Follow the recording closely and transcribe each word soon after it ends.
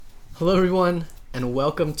Hello, everyone, and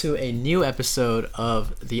welcome to a new episode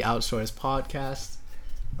of the Outsource Podcast.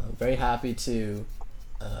 I'm very happy to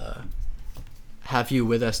have you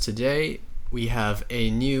with us today. We have a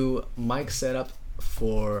new mic setup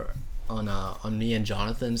on me and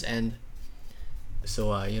Jonathan's end.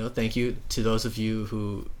 So thank you to those of you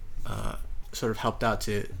who sort of helped out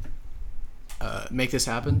to make this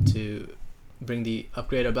happen, to bring the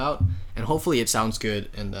upgrade about, and hopefully it sounds good.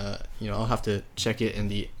 And I'll have to check it in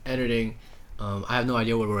the editing. I have no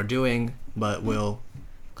idea what we're doing, but we'll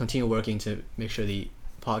continue working to make sure the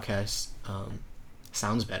podcast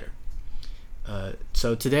sounds better.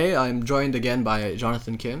 So today I'm joined again by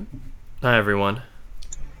Jonathan Kim. Hi everyone.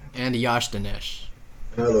 And Yash Dinesh.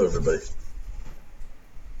 Hello everybody.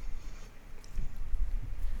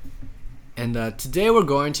 And today we're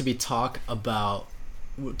going to be talking about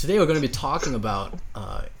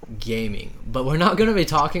gaming, but we're not really going to be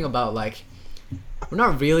talking about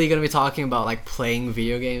playing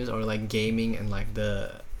video games or gaming in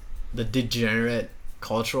the degenerate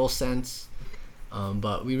cultural sense,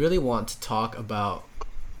 but we really want to talk about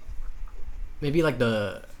maybe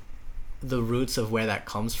the roots of where that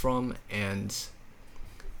comes from, and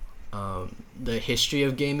the history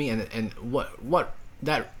of gaming, and what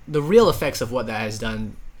that the real effects of what that has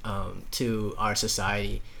done to our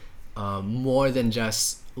society, more than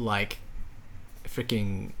just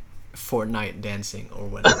freaking Fortnite dancing or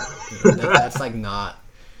whatever.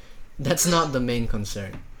 That's not the main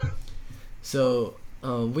concern. So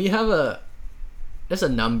we have there's a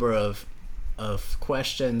number of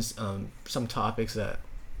questions, some topics that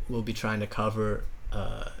we'll be trying to cover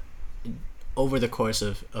over the course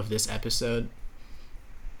of this episode.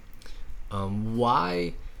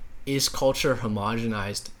 Why is culture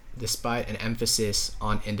homogenized despite an emphasis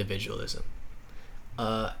on individualism?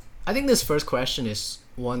 I think this first question is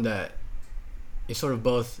one that is sort of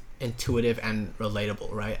both intuitive and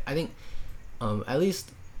relatable, right? I think at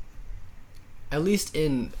least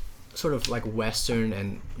in sort of Western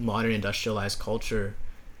and modern industrialized culture,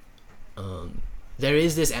 there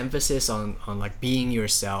is this emphasis on being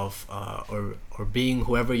yourself, or being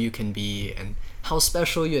whoever you can be, and how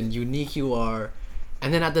special and unique you are.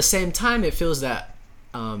 And then at the same time, it feels that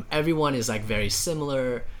everyone is very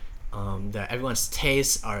similar, that everyone's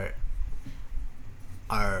tastes are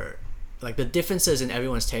the differences in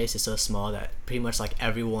everyone's taste is so small that pretty much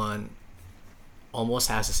everyone almost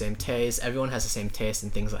has the same taste. Everyone has the same taste in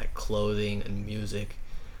things like clothing and music,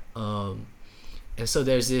 and so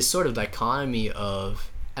there's this sort of dichotomy of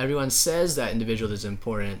everyone says that individualism is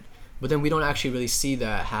important, but then we don't actually really see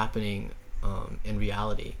that happening in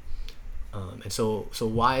reality. And so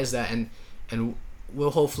why is that? And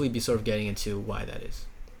we'll hopefully be sort of getting into why that is.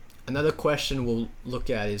 Another question we'll look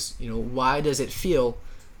at is, why does it feel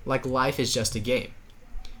like life is just a game?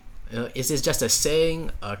 Is this just a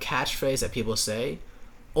saying, a catchphrase that people say,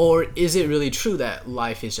 or is it really true that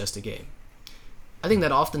life is just a game? I think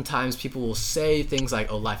that oftentimes people will say things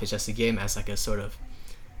like, "Oh, life is just a game," as a sort of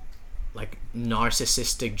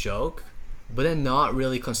narcissistic joke, but then not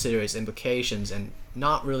really consider its implications, and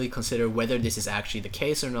not really consider whether this is actually the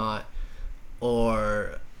case or not,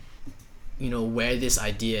 or where this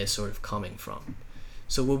idea is sort of coming from.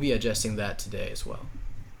 So we'll be addressing that today as well.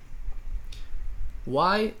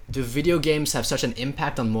 Why do video games have such an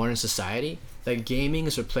impact on modern society that gaming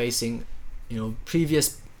is replacing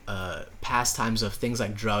previous pastimes of things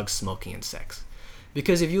like drugs, smoking, and sex?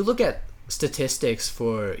 Because if you look at statistics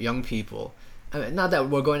for young people, not that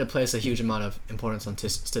we're going to place a huge amount of importance on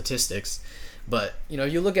statistics, but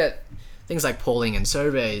you look at things like polling and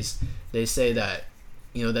surveys, they say that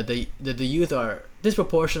that the youth are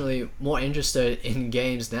disproportionately more interested in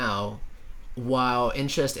games now, while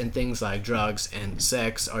interest in things like drugs and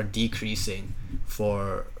sex are decreasing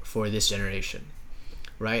for this generation,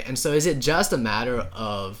 right? And so is it just a matter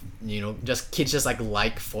of just kids just like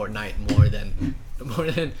Fortnite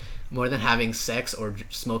more than having sex or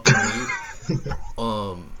smoking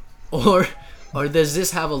weed, or does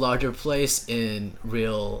this have a larger place in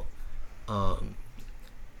real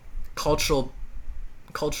cultural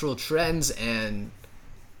trends and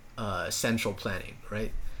central planning,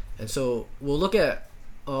 right? And so we'll look at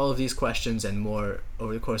all of these questions and more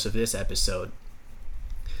over the course of this episode.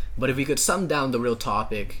 But if we could sum down the real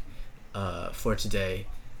topic for today,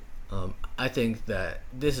 I think that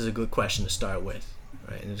this is a good question to start with,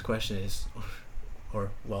 right? And this question is,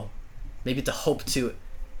 or maybe to hope to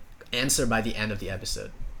answer by the end of the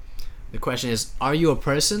episode. The question is, are you a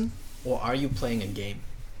person or are you playing a game?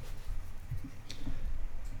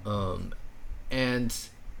 And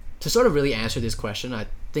to sort of really answer this question, I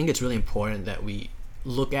think it's really important that we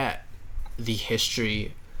look at the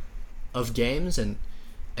history of games and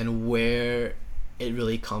where it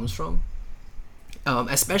really comes from.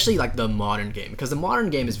 Especially like the modern game, because the modern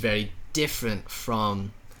game is very different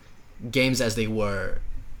from games as they were,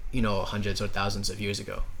 hundreds or thousands of years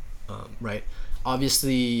ago, right?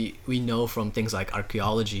 Obviously, we know from things like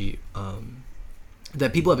archaeology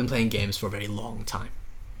that people have been playing games for a very long time.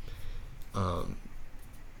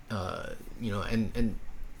 And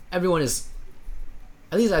everyone is,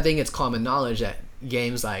 at least I think it's common knowledge that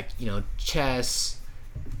games like chess,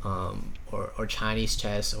 or Chinese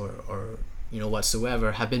chess, or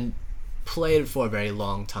whatsoever, have been played for a very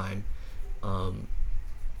long time. Or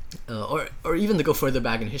even to go further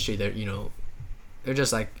back in history, they're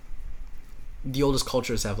just like the oldest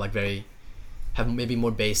cultures have maybe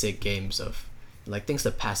more basic games of like things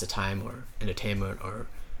to pass the time or entertainment or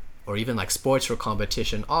even like sports or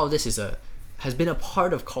competition. All of this has been a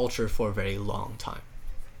part of culture for a very long time.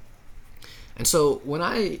 And so when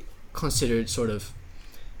I considered sort of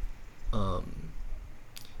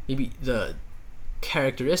maybe the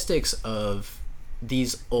characteristics of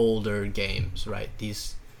these older games, right?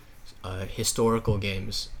 These historical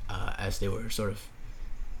games, as they were sort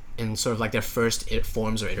of like their first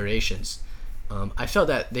forms or iterations, I felt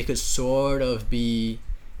that they could sort of be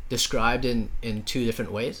described in two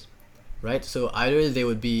different ways, right? So either they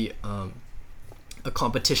would be a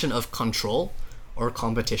competition of control or a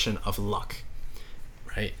competition of luck,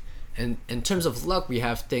 right? And in terms of luck, we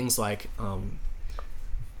have things like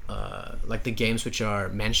the games which are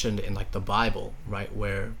mentioned in like the Bible, right,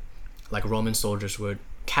 where like Roman soldiers would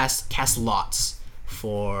cast lots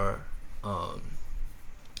for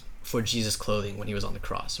Jesus' clothing when he was on the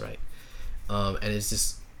cross, right? And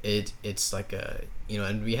it's like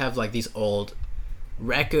and we have like these old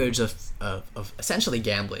records of essentially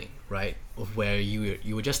gambling, right, of where you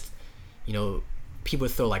would just people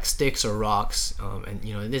would throw like sticks or rocks, and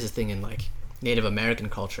this is a thing in like Native American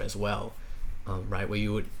culture as well, right, where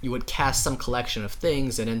you would cast some collection of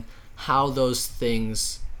things, and then how those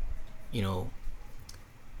things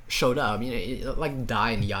showed up, like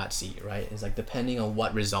die in Yahtzee, right? It's like depending on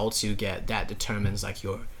what results you get, that determines like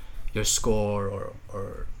your score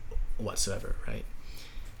or whatsoever, right?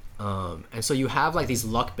 And so you have like these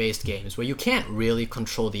luck-based games where you can't really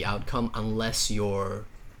control the outcome unless you're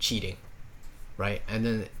cheating, right? And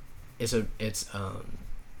then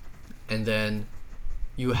and then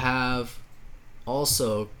you have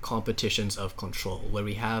also competitions of control where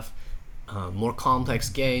we have more complex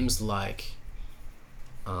games like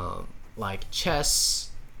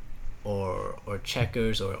chess or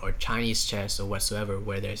checkers or Chinese chess or whatsoever,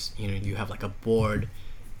 where there's you have like a board,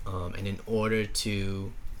 and in order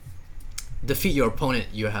to defeat your opponent,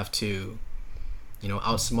 you have to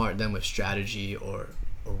outsmart them with strategy or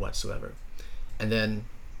whatsoever. And then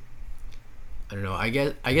I don't know, I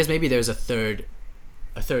guess maybe there's a third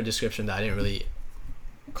description that I didn't really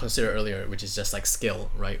consider earlier, which is just like skill,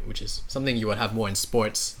 right, which is something you would have more in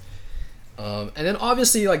sports. And then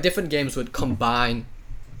obviously like different games would combine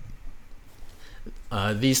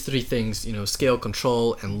these three things, skill,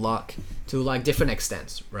 control, and luck, to like different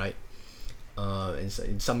extents, right? And so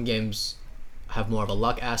some games have more of a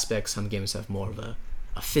luck aspect, some games have more of a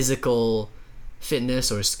physical fitness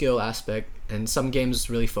or skill aspect, and some games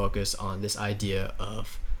really focus on this idea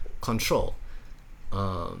of control.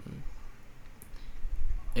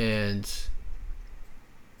 And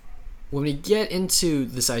when we get into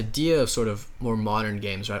this idea of sort of more modern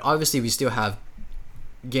games, right, obviously we still have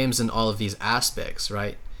games in all of these aspects,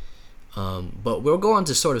 right? But we'll go on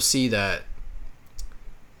to sort of see that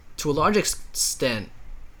to a large extent,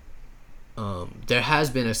 there has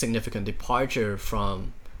been a significant departure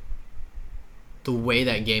from the way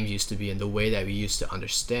that games used to be and the way that we used to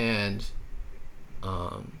understand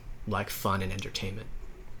like fun and entertainment.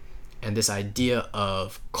 And this idea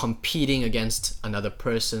of competing against another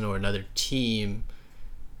person or another team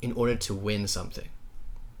in order to win something.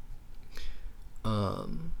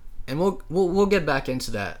 And we'll get back into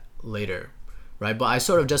that later, right? But I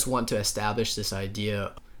sort of just want to establish this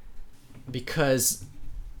idea because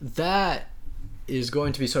that is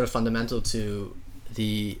going to be sort of fundamental to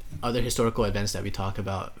the other historical events that we talk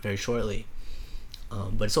about very shortly.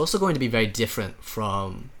 But it's also going to be very different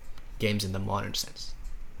from games in the modern sense.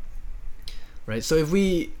 Right, so if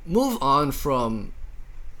we move on from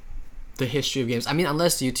the history of games, I mean,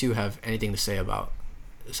 unless you two have anything to say about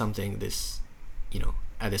something at this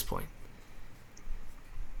point.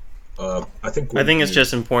 I think it's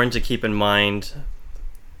just important to keep in mind.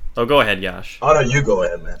 Oh, go ahead, Yash. Oh no, you go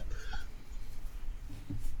ahead, man.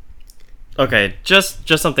 Okay, just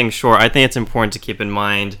something short. I think it's important to keep in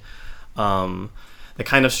mind the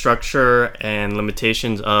kind of structure and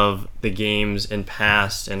limitations of the games in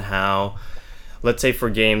past, and how, let's say for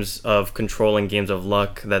games of control and games of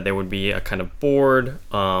luck, that there would be a kind of board,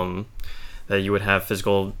 that you would have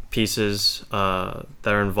physical pieces that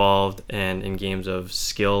are involved, and in games of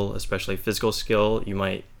skill, especially physical skill, you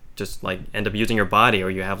might just like end up using your body, or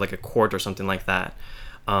you have like a court or something like that.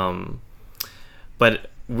 But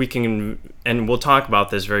we can, and we'll talk about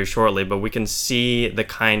this very shortly, but we can see the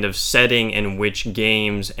kind of setting in which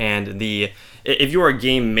games and if you were a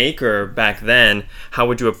game maker back then, how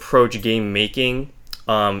would you approach game making,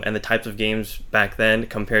 and the types of games back then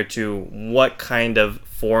compared to what kind of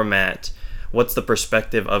format, what's the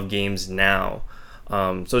perspective of games now.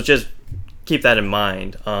 So just keep that in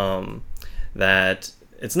mind, that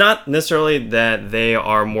it's not necessarily that they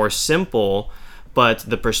are more simple, but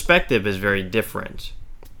the perspective is very different.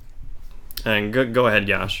 And go ahead,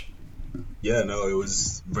 Yash. Yeah, no, it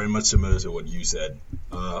was very much similar to what you said.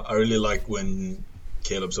 I really like when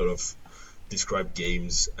Caleb sort of described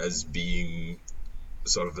games as being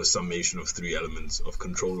sort of a summation of three elements of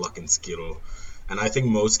control, luck, and skill. And I think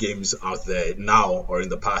most games out there now or in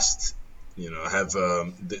the past, have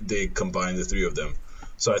they combine the three of them.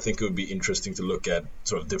 So I think it would be interesting to look at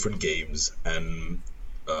sort of different games and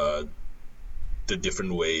the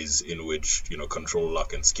different ways in which control,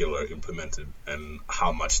 luck, and skill are implemented and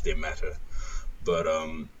how much they matter. But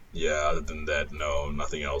other than that, no,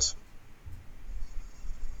 nothing else.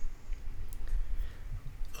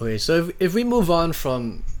 Okay, so if we move on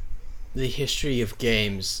from the history of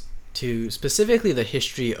games to specifically the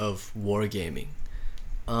history of wargaming,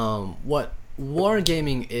 what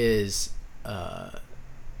wargaming is,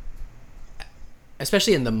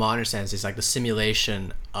 especially in the modern sense, is like the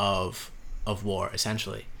simulation of war,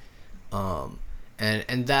 essentially, and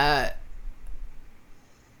that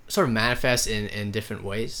sort of manifests in different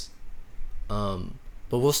ways. But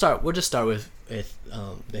we'll just start with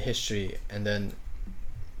the history, and then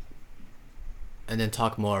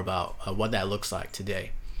talk more about what that looks like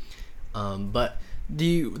today. But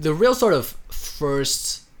the real sort of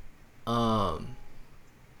first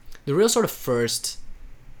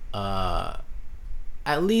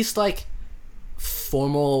at least like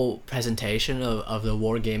formal presentation of the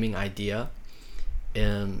wargaming idea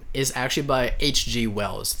is actually by H.G.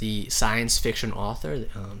 Wells, the science fiction author,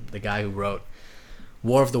 the guy who wrote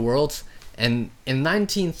War of the Worlds. And in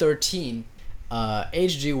 1913,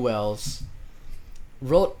 H.G. Wells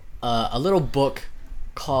wrote a little book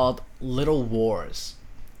called Little Wars.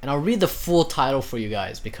 And I'll read the full title for you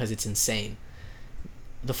guys because it's insane.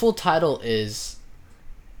 The full title is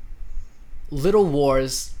Little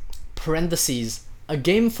Wars, parentheses, a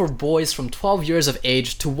game for boys from 12 years of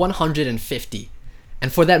age to 150,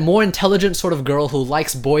 and for that more intelligent sort of girl who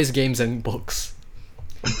likes boys' games and books.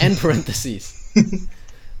 End parentheses.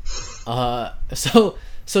 So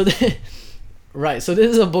this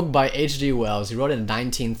is a book by H.G. Wells. He wrote it in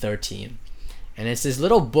 1913, and it's this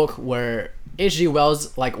little book where H.G.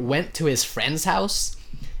 Wells like went to his friend's house,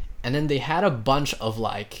 and then they had a bunch of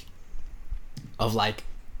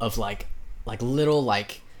little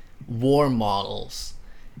like war models,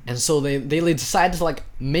 and so they decided to like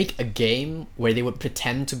make a game where they would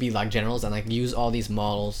pretend to be like generals and like use all these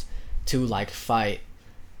models to like fight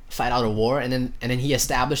out a war. And then he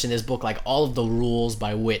established in this book like all of the rules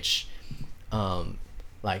by which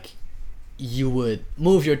like you would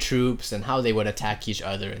move your troops and how they would attack each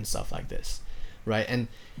other and stuff like this, right?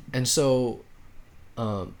 And so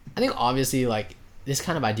I think obviously like this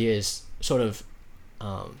kind of idea is sort of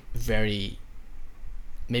very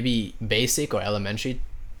maybe basic or elementary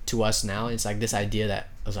to us now. It's like this idea that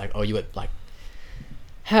was like, oh, you would like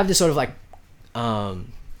have this sort of like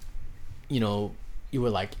you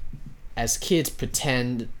would like as kids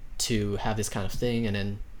pretend to have this kind of thing, and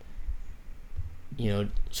then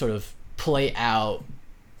sort of play out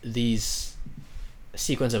these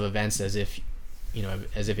sequence of events as if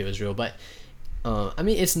it was real. But I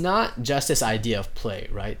mean, it's not just this idea of play,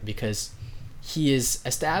 right? Because he is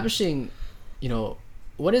establishing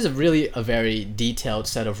what is really a very detailed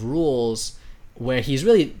set of rules, where he's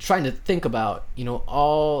really trying to think about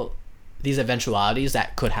all these eventualities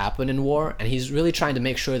that could happen in war, and he's really trying to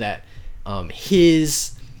make sure that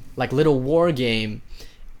his like little war game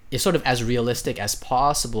is sort of as realistic as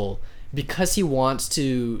possible, because he wants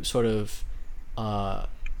to sort of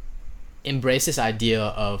embrace this idea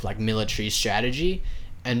of like military strategy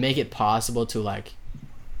and make it possible to like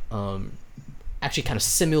actually kind of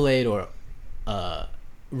simulate or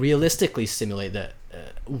realistically simulate the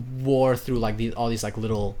war through like all these like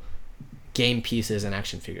little game pieces and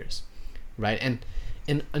action figures, right?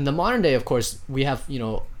 in the modern day, of course, we have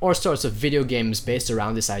all sorts of video games based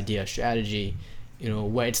around this idea of strategy,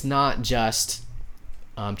 where it's not just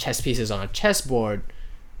chess pieces on a chessboard,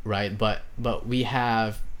 right? But we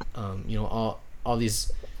have all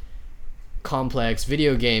these complex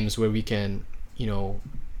video games where we can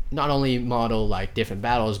not only model like different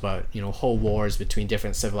battles, but whole wars between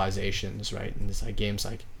different civilizations, right? And it's like games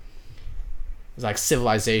like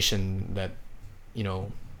Civilization that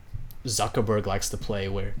Zuckerberg likes to play,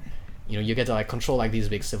 where you get to like control like these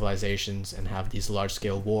big civilizations and have these large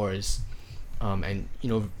scale wars, and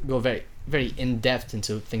go very very in depth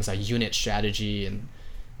into things like unit strategy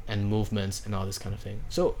and movements and all this kind of thing.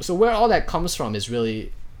 So where all that comes from is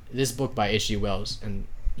really this book by H.G. Wells, and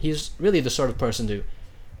he's really the sort of person to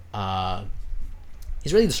the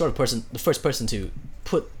first person to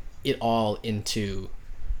put it all into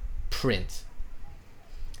print.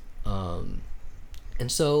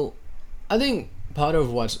 And so I think part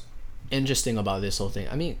of what's interesting about this whole thing,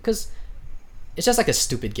 I mean, because it's just like a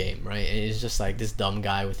stupid game, right? And it's just like this dumb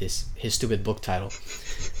guy with his stupid book title.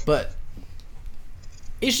 But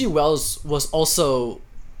H.G. Wells was also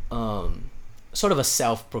sort of a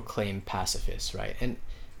self-proclaimed pacifist, right?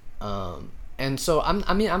 And so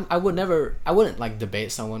I wouldn't like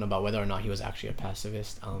debate someone about whether or not he was actually a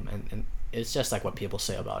pacifist. And it's just like what people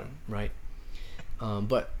say about him, right?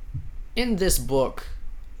 But in this book,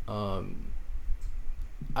 and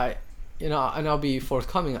I'll be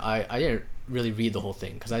forthcoming, I didn't really read the whole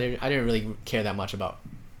thing because I didn't really care that much about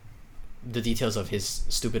the details of his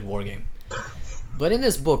stupid war game. But in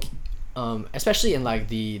this book, especially in like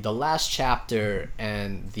the last chapter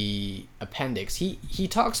and the appendix, he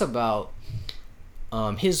talks about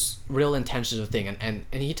his real intentions of the thing, and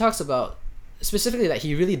he talks about specifically that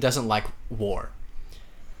he really doesn't like war.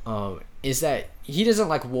 Is that he doesn't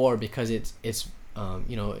like war because it's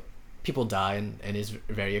people die and it's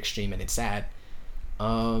very extreme and it's sad.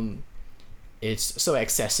 It's so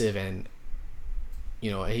excessive, and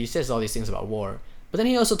he says all these things about war, but then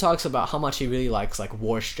he also talks about how much he really likes like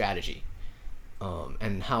war strategy,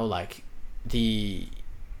 and how like the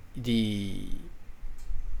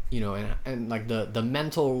and like the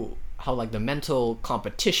mental, how like the mental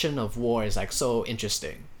competition of war is like so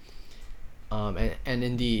interesting. And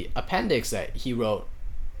in the appendix that he wrote,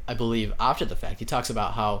 I believe after the fact, he talks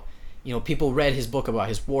about how people read his book about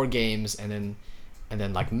his war games, and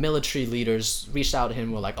then like military leaders reached out to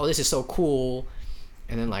him, were like, oh, this is so cool,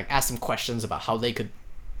 and then like asked him questions about how they could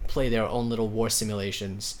play their own little war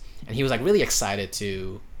simulations, and he was like really excited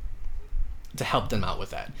to help them out with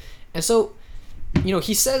that. And so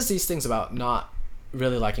he says these things about not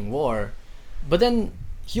really liking war, but then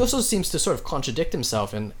he also seems to sort of contradict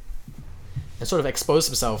himself and sort of expose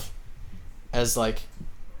himself as like,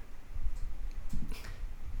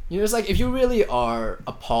 it's like if you really are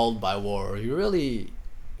appalled by war, or you really,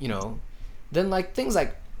 then like things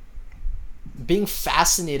like being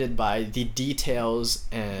fascinated by the details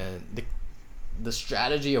and the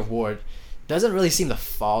strategy of war doesn't really seem to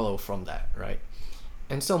follow from that, right?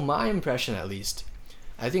 And so my impression, at least,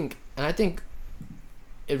 I think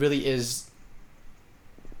it really is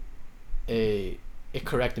a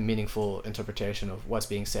correct and meaningful interpretation of what's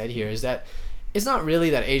being said here, is that it's not really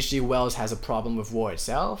that H.G. Wells has a problem with war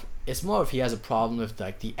itself. It's more if he has a problem with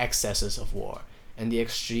like the excesses of war and the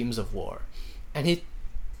extremes of war. And it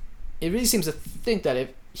really seems to think that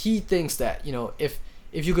if he thinks that, if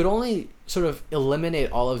you could only sort of eliminate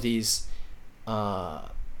all of these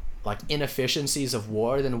like inefficiencies of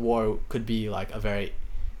war, then war could be like a very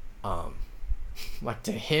like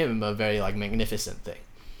to him a very like magnificent thing,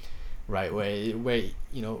 right? Where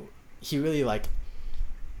he really like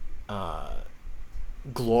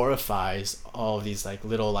glorifies all of these like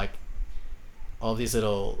little like all these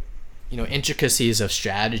little intricacies of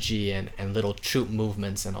strategy and little troop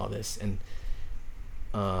movements and all this, and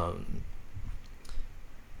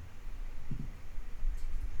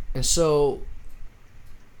so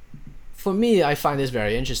for me, I find this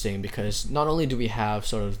very interesting because not only do we have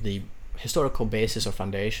sort of the historical basis or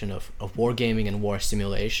foundation of wargaming and war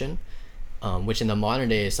simulation, which in the modern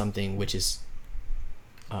day is something which is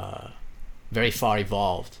very far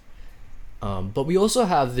evolved, but we also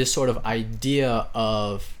have this sort of idea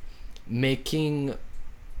of making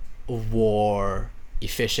war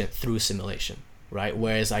efficient through simulation, right?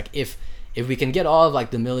 Whereas like if we can get all of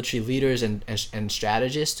like the military leaders and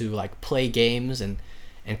strategists to like play games and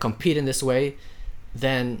compete in this way,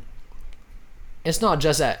 then it's not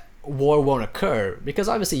just that war won't occur, because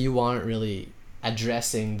obviously you aren't really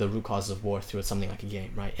addressing the root causes of war through something like a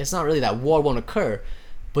game, right? It's not really that war won't occur,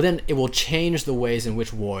 but then it will change the ways in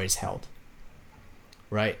which war is held,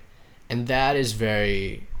 right? and that is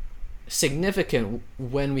very significant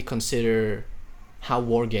when we consider how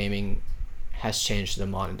wargaming has changed the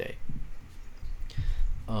modern day.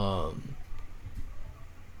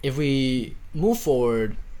 If we move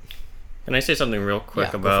forward, Can I say something real quick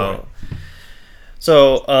Yeah, go about?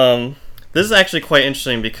 So, this is actually quite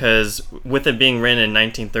interesting because with it being written in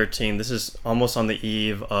 1913, this is almost on the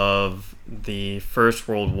eve of the First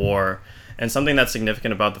World War. And something that's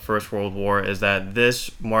significant about the First World War is that this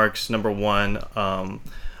marks, number one,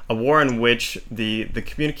 a war in which the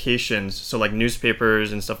communications, so like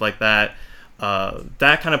newspapers and stuff like that,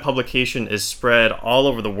 that kind of publication is spread all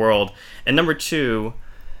over the world. And number two,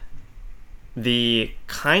 the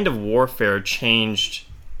kind of warfare changed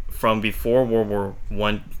from before World War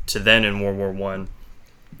One to then in World War One.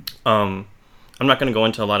 I'm not going to go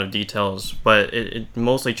into a lot of details, but it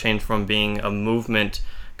mostly changed from being a movement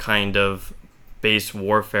kind of based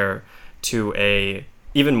warfare to a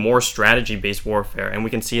even more strategy based warfare, and we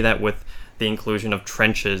can see that with the inclusion of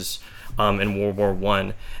trenches in World War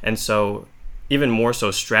One. And so even more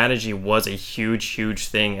so, strategy was a huge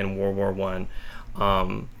thing in World War One.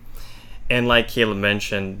 And like Caleb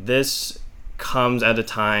mentioned, this comes at a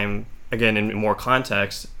time, again in more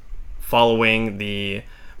context, following the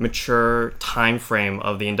mature time frame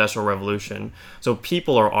of the Industrial Revolution. So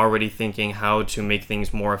people are already thinking how to make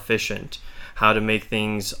things more efficient, how to make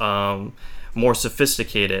things more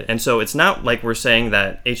sophisticated. And so it's not like we're saying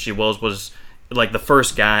that H.G. Wells was like the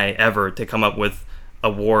first guy ever to come up with a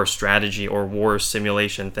war strategy or war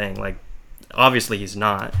simulation thing. Like, obviously he's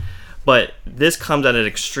not. But this comes at an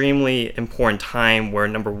extremely important time where,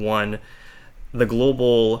 number one, the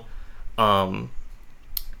global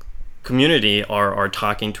community are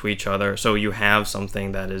talking to each other. So you have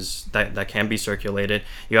something that can be circulated.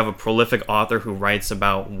 You have a prolific author who writes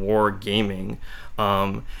about war gaming,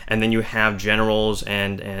 and then you have generals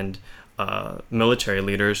and military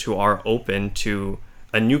leaders who are open to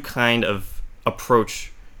a new kind of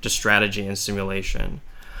approach to strategy and simulation.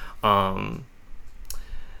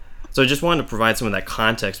 So I just wanted to provide some of that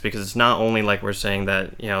context, because it's not only like we're saying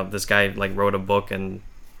that, you know, this guy like wrote a book and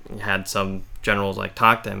had some generals like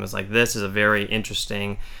talk to him. It's like, this is a very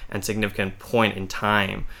interesting and significant point in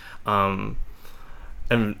time. And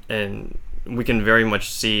we can very much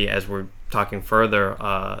see, as we're talking further,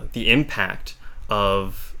 the impact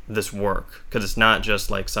of this work, because it's not just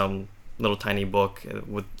like some little tiny book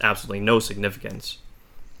with absolutely no significance.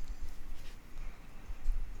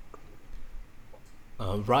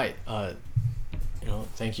 Right.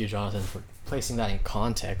 Thank you, Jonathan, for placing that in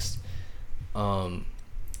context. I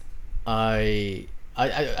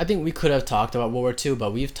think we could have talked about World War II,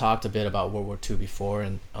 but we've talked a bit about World War II before,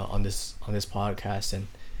 and on this podcast, and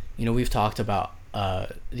we've talked about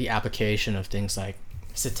the application of things like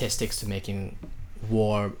statistics to making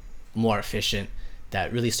war more efficient.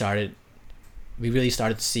 That we really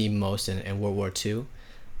started to see most in World War II.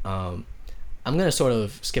 I'm going to sort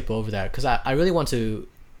of skip over that because I really want to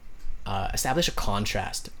establish a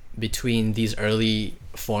contrast between these early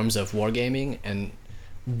forms of wargaming and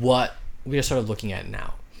what we are sort of looking at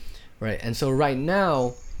now, right? And so right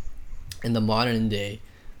now, in the modern day,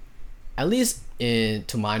 at least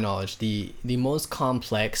to my knowledge, the most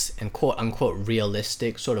complex and quote-unquote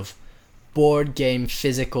realistic sort of board game,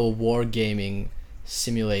 physical wargaming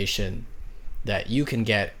simulation that you can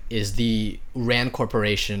get is the Rand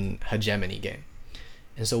Corporation Hegemony game.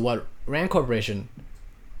 And so what Rand Corporation,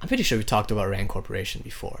 I'm pretty sure we talked about Rand Corporation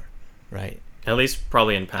before, right? At least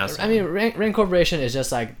probably in passing. I mean, Rand Corporation is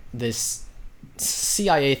just like this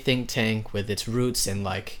CIA think tank with its roots in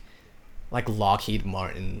like Lockheed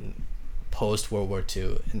Martin post World War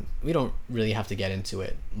II, and we don't really have to get into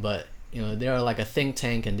it, but they are like a think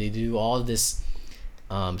tank, and they do all this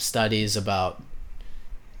studies about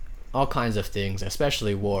all kinds of things,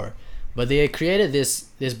 especially war. But they created this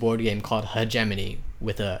board game called Hegemony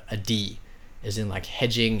with a D, as in like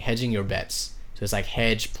hedging your bets. So it's like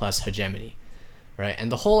hedge plus hegemony, right? And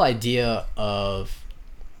the whole idea of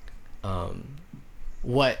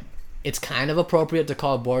what it's kind of appropriate to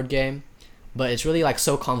call a board game, but it's really like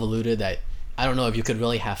so convoluted that I don't know if you could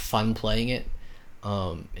really have fun playing it.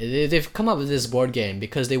 They've come up with this board game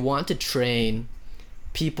because they want to train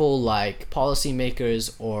people like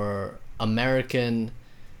policymakers or American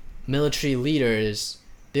military leaders.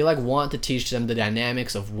 They like want to teach them the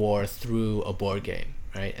dynamics of war through a board game,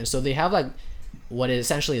 right? And so they have like what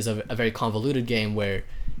essentially is a very convoluted game where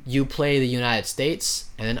you play the United States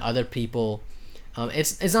and then other people.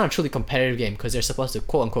 It's not a truly competitive game because they're supposed to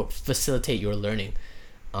quote unquote facilitate your learning,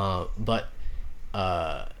 but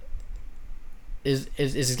is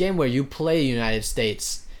a game where you play the United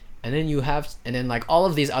States and then like all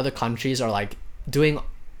of these other countries are like doing,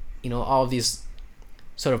 all of these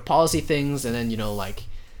sort of policy things, and then like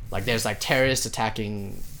there's like terrorists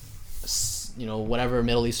attacking whatever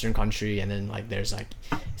Middle Eastern country, and then like there's like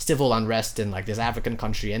civil unrest in like this African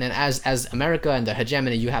country, and then as America and the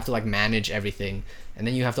hegemony, you have to like manage everything, and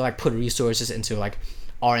then you have to like put resources into like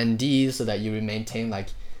R&D so that you maintain like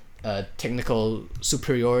technical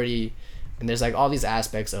superiority, and there's like all these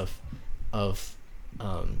aspects of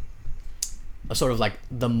sort of like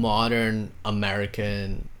the modern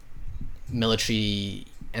American military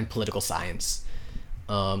and political science,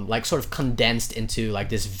 like sort of condensed into like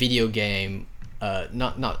this video game,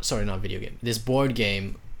 not video game, this board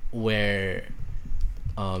game where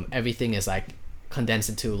everything is like condensed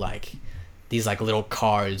into like these like little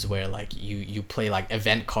cards where like you play like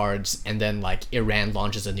event cards, and then like Iran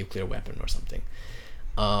launches a nuclear weapon or something,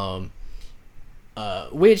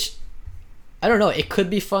 which I don't know, it could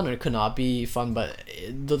be fun or it could not be fun, but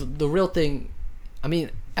the real thing, I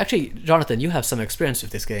mean, actually, Jonathan, you have some experience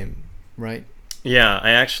with this game, right? Yeah,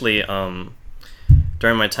 I actually,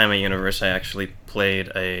 during my time at university, I actually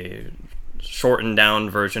played a shortened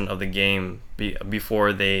down version of the game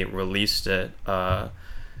before they released it,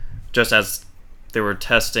 just as they were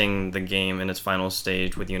testing the game in its final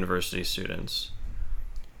stage with university students.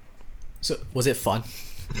 So, was it fun?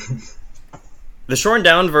 The shortened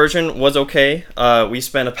down version was okay. We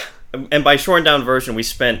spent and by shortened down version, we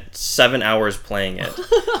spent 7 hours playing it.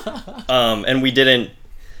 And we didn't,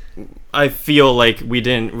 I feel like we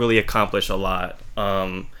didn't really accomplish a lot.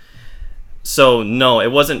 So no,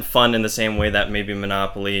 it wasn't fun in the same way that maybe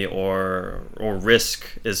Monopoly or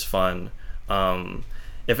Risk is fun.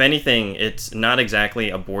 If anything, it's not exactly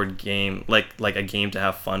a board game, like a game to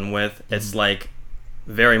have fun with. It's like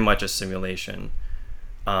very much a simulation.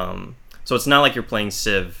 So it's not like you're playing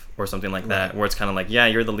Civ or something like that, where it's kind of like, yeah,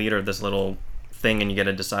 you're the leader of this little thing and you get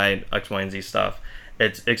to decide X, Y, and Z stuff.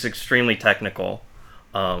 It's extremely technical.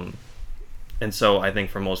 And so I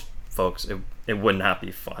think for most folks, it would not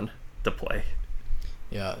be fun to play.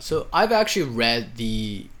 Yeah, so I've actually read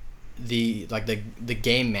the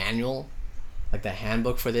game manual, like the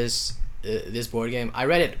handbook for this board game. I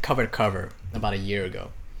read it cover to cover about a year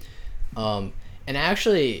ago. And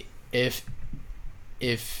actually, and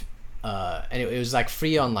it was like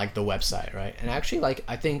free on like the website, right? And actually, like,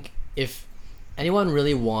 I think if anyone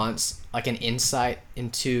really wants like an insight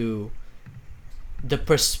into the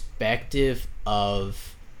perspective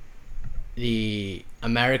of the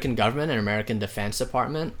American government and American Defense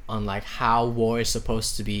Department on like how war is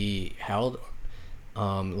supposed to be held,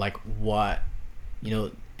 like what,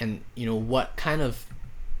 and what kind of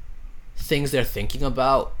things they're thinking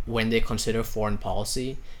about when they consider foreign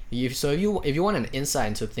policy. If you want an insight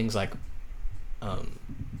into things like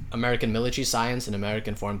American military science and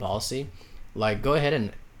American foreign policy, like go ahead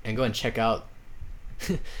and go and check out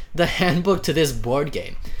the handbook to this board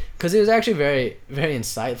game, because it was actually very, very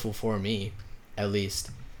insightful for me, at least,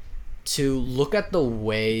 to look at the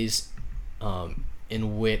ways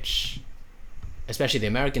in which especially the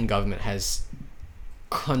American government has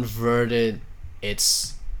converted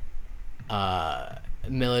its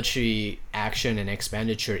military action and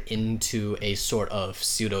expenditure into a sort of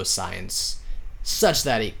pseudoscience, such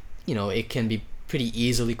that it can be pretty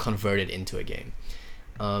easily converted into a game.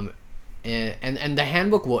 And the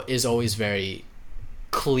handbook is always very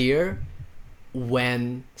clear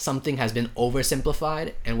when something has been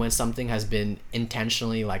oversimplified and when something has been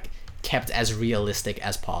intentionally like kept as realistic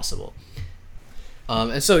as possible.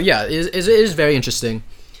 And so yeah, it is very interesting.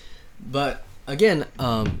 But again,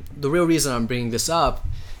 the real reason I'm bringing this up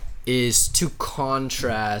is to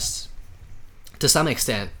contrast, to some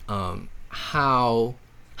extent, how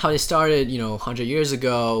they started, 100 years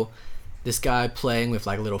ago. This guy playing with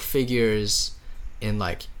like little figures in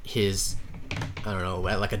like his, I don't know,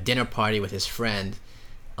 at like a dinner party with his friend,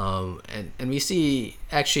 and we see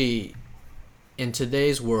actually in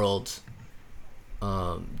today's world,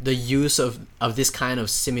 the use of this kind of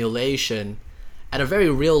simulation at a very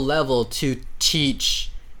real level to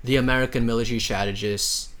teach the American military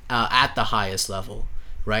strategists at the highest level,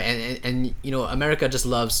 right? And America just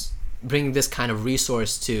loves bringing this kind of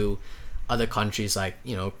resource to other countries like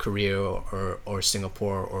Korea or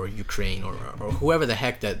Singapore or Ukraine or whoever the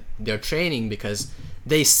heck that they're training, because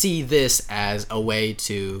they see this as a way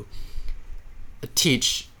to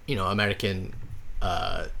teach American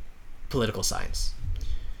political science,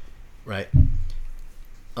 right?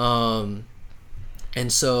 And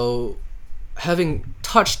so, having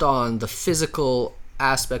touched on the physical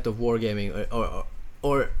aspect of wargaming,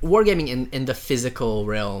 or wargaming in the physical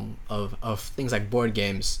realm of things like board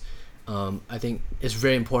games, I think it's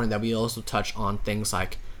very important that we also touch on things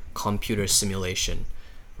like computer simulation,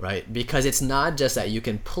 right? Because it's not just that you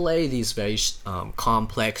can play these very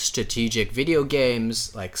complex strategic video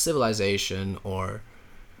games like Civilization or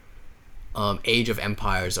Age of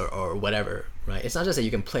Empires or whatever, right? It's not just that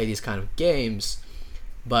you can play these kind of games,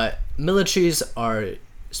 but militaries are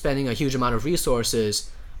spending a huge amount of resources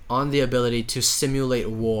on the ability to simulate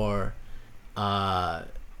war,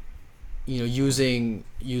 using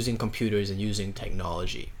computers and using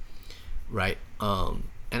technology, right? And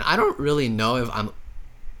I don't really know if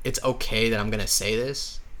it's okay that I'm gonna say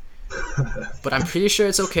this, but I'm pretty sure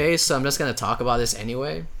it's okay, so I'm just gonna talk about this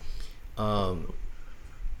anyway.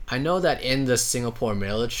 I know that in the Singapore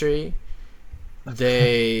military,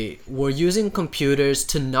 they were using computers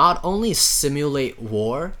to not only simulate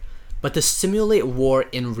war, but to simulate war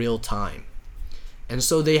in real time. And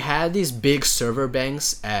so they had these big server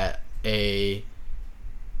banks at a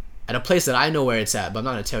place that I know where it's at, but I'm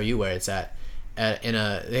not gonna tell you where it's at.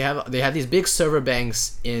 They have these big server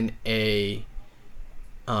banks in a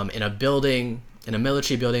building, in a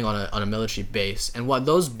military building on a military base. And what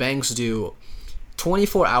those banks do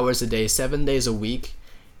 24 hours a day, 7 days a week,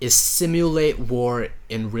 is simulate war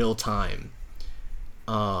in real time.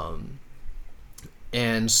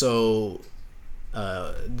 And so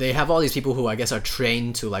they have all these people who I guess are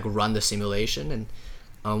trained to like run the simulation.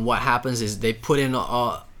 And what happens is they put in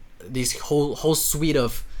these whole suite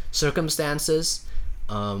of circumstances.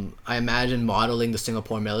 I imagine modeling the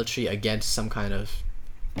Singapore military against some kind of,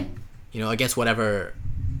 against whatever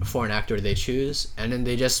foreign actor they choose, and then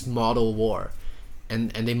they just model war.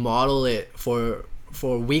 And they model it for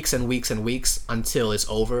weeks and weeks and weeks until it's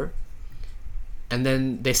over. And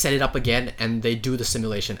then they set it up again and they do the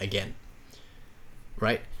simulation again.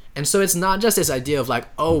 Right? And so it's not just this idea of like,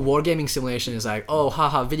 oh, wargaming simulation is like, oh,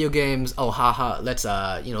 haha, video games, oh, haha, let's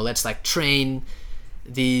like train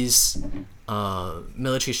these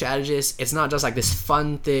military strategists. It's not just like this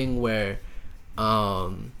fun thing where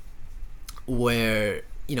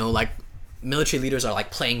like military leaders are like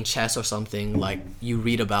playing chess or something, like you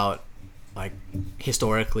read about like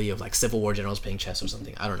historically of like Civil War generals playing chess or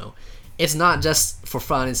something. I don't know. It's not just for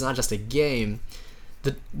fun. It's not just a game.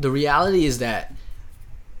 The reality is that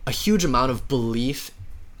a huge amount of belief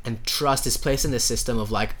and trust is placed in the system of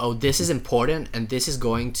like, oh, this is important and this is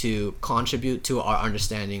going to contribute to our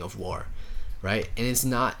understanding of war, right? And it's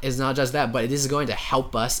not just that, but this is going to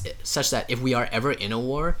help us such that if we are ever in a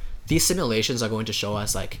war, these simulations are going to show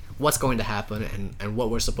us like what's going to happen and what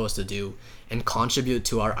we're supposed to do and contribute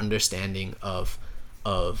to our understanding of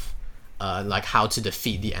like how to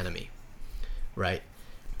defeat the enemy, right?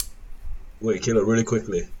 Wait, Caleb, really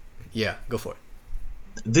quickly. Yeah, go for it.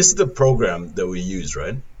 This is the program that we use,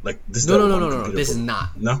 right? Like this. No. This is not.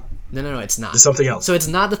 No, it's not. It's something else. So it's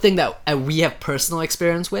not the thing that we have personal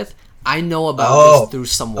experience with. I know about this through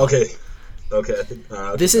someone. Okay. I think,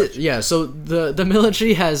 this is So the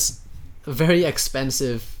military has a very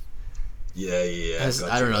expensive. Yeah.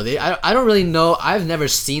 I don't know. I don't really know. I've never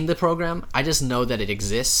seen the program. I just know that it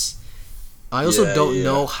exists. I also don't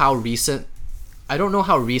know how recent. I don't know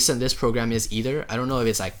how recent this program is either. I don't know if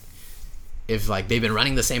it's like, if like they've been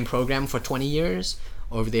running the same program for 20 years,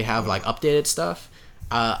 or if they have like updated stuff.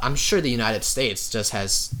 I'm sure the United States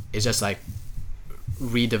is just like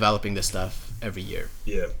redeveloping this stuff every year.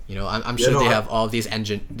 Yeah. I'm sure they have all these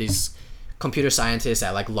computer scientists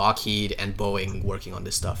at like Lockheed and Boeing working on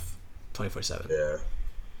this stuff 24/7.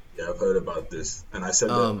 Yeah, I've heard about this, and I said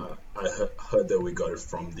that I heard that we got it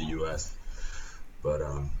from the U.S. But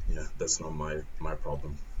that's not my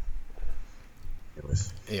problem.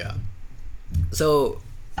 Anyways. Yeah. So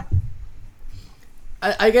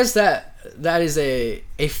I guess that is a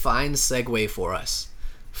fine segue for us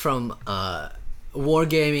from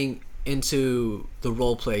wargaming into the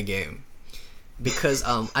role-play game, because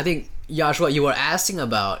I think, Yash, what you were asking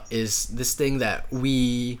about is this thing that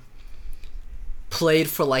we played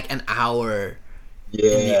for like an hour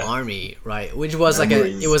in the army, right? Which was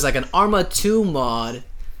it was like an Arma 2 mod.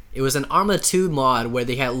 It was an Arma 2 mod where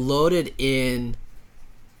they had loaded in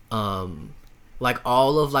like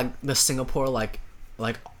all of like the Singapore like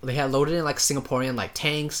they had loaded in like Singaporean like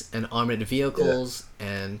tanks and armored vehicles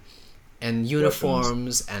and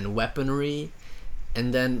uniforms and weaponry.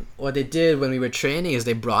 And then what they did when we were training is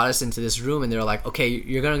they brought us into this room and they were like, okay,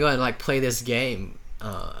 you're gonna go and like play this game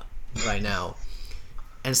right now.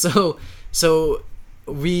 And so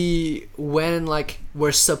we when like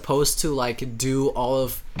we're supposed to like do all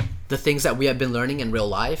of the things that we have been learning in real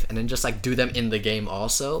life and then just like do them in the game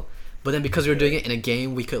also. But then because we were doing it in a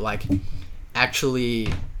game, we could like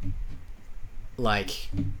actually like,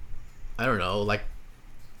 I don't know, like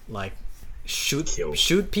Kill.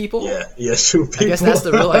 shoot people. Yeah, shoot people. I guess that's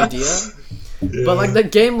the real idea. Yeah. But like the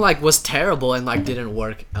game like was terrible and like didn't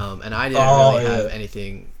work. And I didn't really have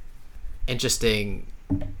anything interesting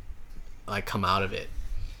like come out of it.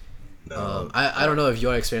 No. I don't know if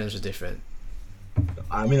your experience was different.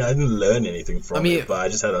 I mean, I didn't learn anything from it, but I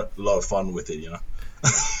just had a lot of fun with it, you know.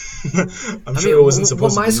 I'm sure it wasn't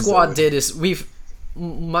supposed what to my squad did is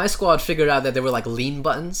my squad figured out that there were like lean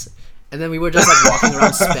buttons, and then we were just like walking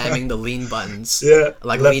around spamming the lean buttons, Yeah,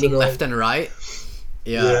 like leaning left and right.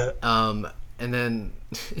 Yeah. And then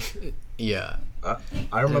yeah.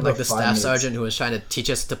 I remember like the staff sergeant who was trying to teach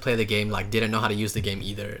us to play the game like didn't know how to use the game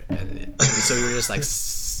either, and so we were just like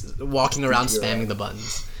walking around spamming the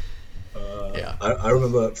buttons. Yeah. I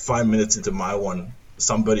remember 5 minutes into my one,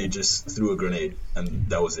 somebody just threw a grenade, and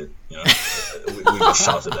that was it. You know, we just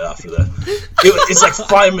shouted it after that. It's like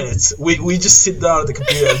 5 minutes. We just sit down at the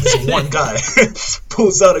computer, and this one guy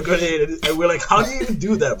pulls out a grenade, and we're like, "How do you even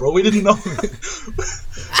do that, bro? We didn't know."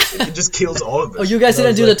 It just kills all of us. Oh, you guys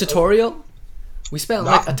didn't do the tutorial? We spent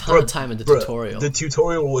like a ton of time in the tutorial. The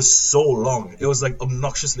tutorial was so long. It was like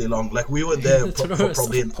obnoxiously long. Like we were there for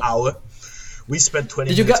probably an hour. We spent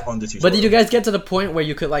 20 minutes on the tutorial. But did you guys get to the point where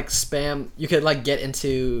you could like spam? You could like get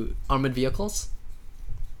into armored vehicles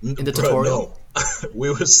in the tutorial. No. We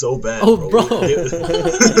were so bad. Oh, bro. They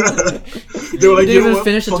were like, you didn't even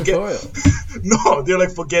finish the tutorial. No, they're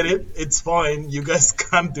like, forget it. It's fine. You guys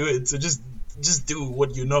can't do it. So just do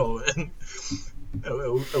what you know. And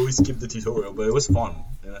we skipped the tutorial, but it was fun.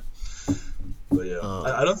 Yeah. But yeah,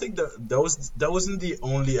 I don't think that wasn't the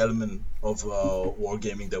only element of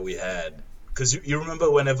wargaming that we had. Because you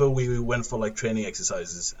remember whenever we went for like training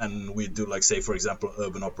exercises and we'd do like, say for example,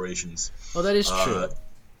 urban operations. Oh, that is true.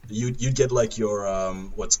 You'd get like your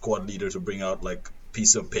squad leader to bring out like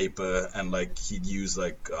piece of paper, and like he'd use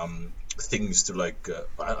like things to like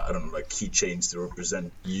I don't know, like keychains to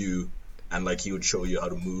represent you, and like he would show you how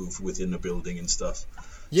to move within a building and stuff.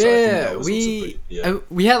 Yeah, so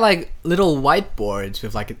we had like little whiteboards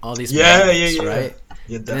with like all these magnets, right?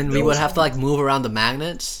 Yeah, and then we would have to like move around the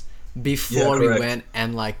magnets before we went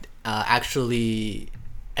and like actually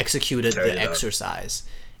executed the exercise,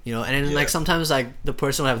 you know. And then like sometimes like the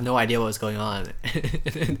person would have no idea what was going on,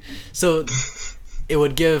 so it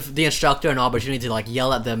would give the instructor an opportunity to like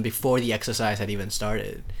yell at them before the exercise had even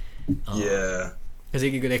started. Because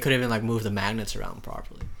they couldn't even like move the magnets around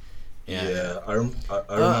properly. I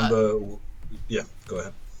remember. Yeah, go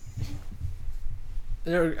ahead.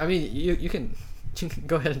 I mean, you can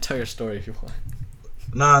go ahead and tell your story if you want.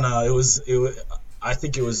 No, it was. I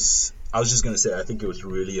think it was. I was just gonna say, I think it was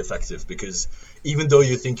really effective, because even though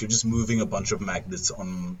you think you're just moving a bunch of magnets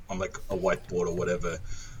on like a whiteboard or whatever,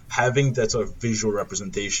 having that sort of visual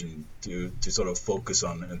representation to sort of focus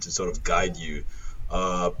on and to sort of guide you,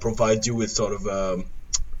 provide you with sort of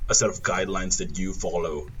a set of guidelines that you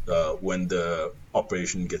follow when the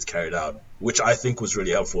operation gets carried out, which I think was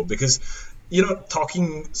really helpful, because, you know,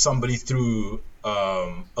 talking somebody through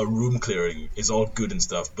a room clearing is all good and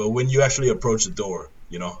stuff, but when you actually approach the door,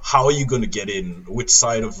 you know, how are you going to get in? Which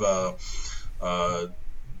side of the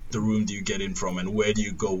room do you get in from, and where do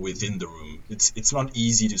you go within the room? It's not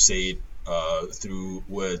easy to say it through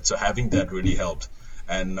words, so having that really helped.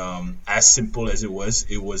 And as simple as it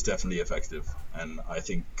was definitely effective. And I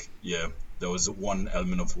think, there was one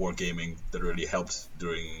element of wargaming that really helped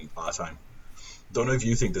during our time. Don't know if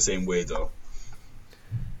you think the same way, though.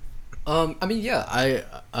 I mean,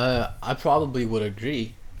 I probably would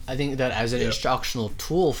agree. I think that as an instructional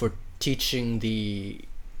tool for teaching the,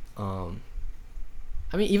 I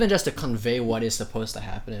mean, even just to convey what is supposed to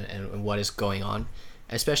happen and what is going on,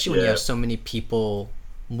 especially when you have so many people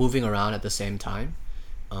moving around at the same time.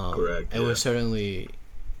 Correct. It certainly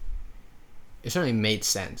made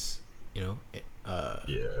sense, you know.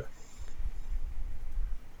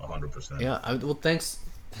 100%. Yeah. Well, thanks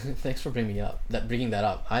for bringing that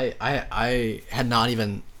up. I had not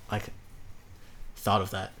even like thought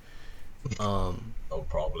of that. No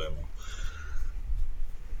problem.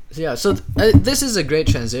 So this is a great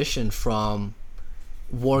transition from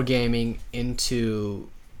wargaming into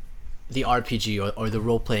the RPG or the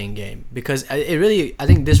role-playing game, because I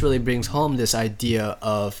think this really brings home this idea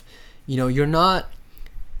of, you know, you're not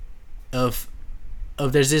of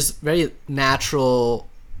there's this very natural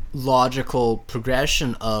logical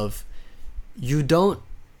progression of, you don't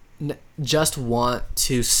just want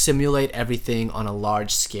to simulate everything on a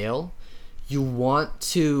large scale. You want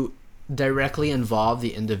to directly involve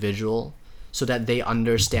the individual so that they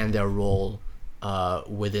understand their role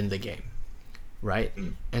within the game, right?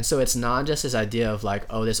 And so it's not just this idea of like,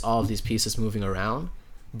 oh, there's all of these pieces moving around,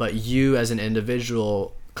 but you as an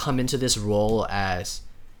individual come into this role as,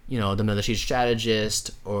 the military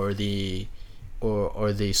strategist or the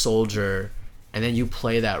soldier, and then you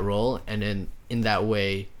play that role, and then in that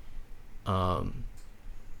way,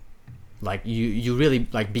 like you really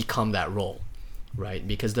like become that role, right?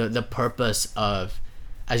 Because the purpose of,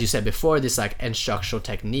 as you said before, this like instructional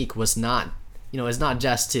technique was not, it's not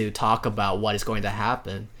just to talk about what is going to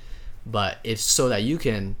happen, but it's so that you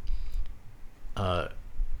can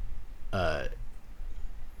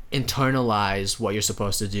internalize what you're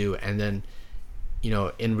supposed to do, and then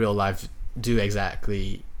in real life do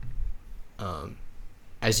exactly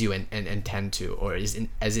as you intend to, or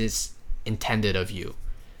as is intended of you,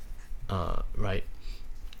 right?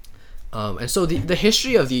 And so the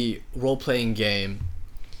history of the role-playing game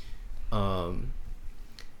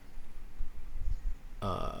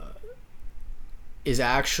is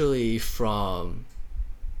actually from,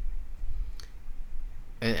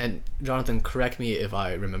 and Jonathan, correct me if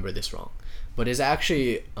I remember this wrong, but is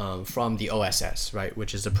actually from the OSS, right,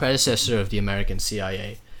 which is the predecessor of the American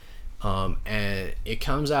CIA, and it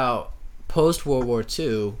comes out post World War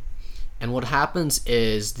II, and what happens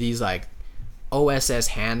is these like OSS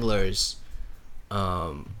handlers,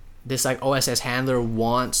 this like OSS handler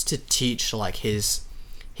wants to teach like his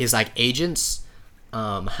like agents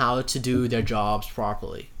how to do their jobs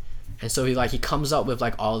properly, and so he comes up with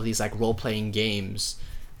like all of these like role-playing games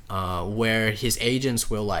where his agents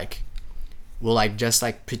will just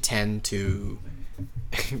like pretend to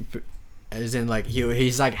as in like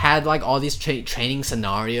he's like had like all these training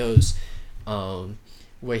scenarios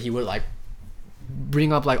where he would like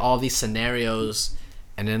bring up like all these scenarios,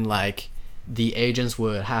 and then like the agents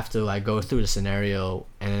would have to like go through the scenario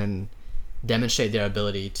and demonstrate their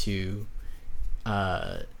ability to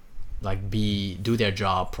do their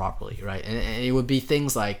job properly, right? And it would be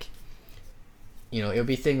things like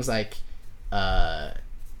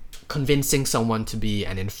convincing someone to be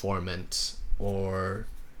an informant, or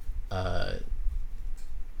I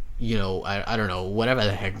don't know, whatever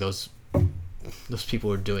the heck those people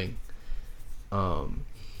were doing.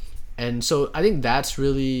 And so I think that's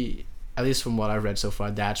really, at least from what I've read so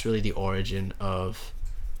far, that's really the origin of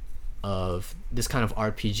this kind of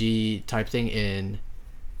RPG type thing in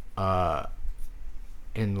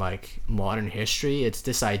like modern history. It's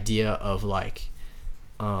this idea of like,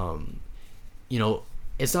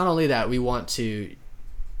 it's not only that they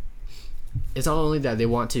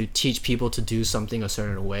want to teach people to do something a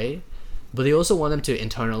certain way, but they also want them to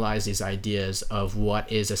internalize these ideas of what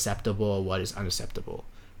is acceptable or what is unacceptable,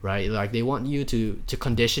 right? Like they want you to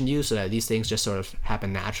condition you so that these things just sort of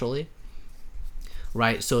happen naturally,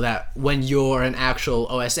 right? So that when you're an actual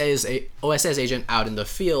OSS agent out in the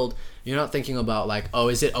field, you're not thinking about like, oh,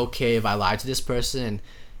 is it okay if I lie to this person?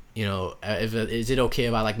 Is it okay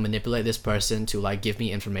if I like manipulate this person to like give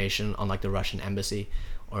me information on like the Russian embassy,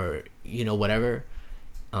 or whatever.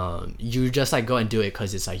 You just like go and do it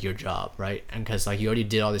because it's like your job, right? And because like you already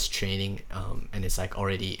did all this training, and it's like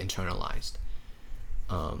already internalized.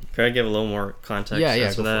 Can I give a little more context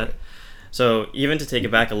as to go that? for it. So even to take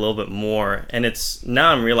it back a little bit more, and it's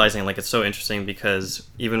now I'm realizing like it's so interesting because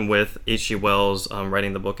even with H.G. Wells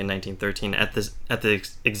writing the book in 1913, at the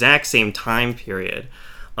exact same time period,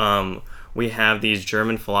 we have these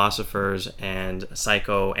German philosophers and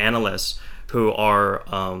psychoanalysts who are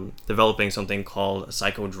developing something called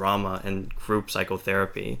psychodrama and group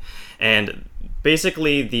psychotherapy. And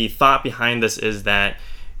basically the thought behind this is that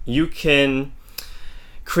you can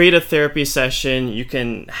create a therapy session, you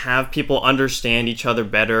can have people understand each other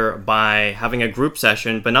better by having a group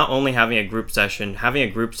session, but not only having a group session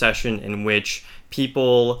in which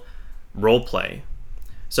people role play.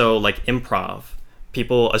 So like improv.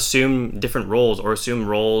 People assume different roles or assume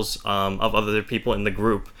roles of other people in the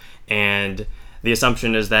group. And the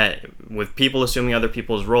assumption is that with people assuming other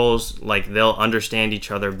people's roles, like they'll understand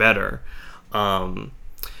each other better. But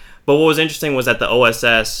what was interesting was that the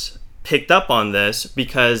OSS picked up on this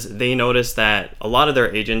because they noticed that a lot of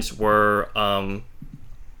their agents were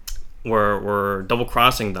double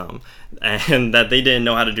crossing them, and that they didn't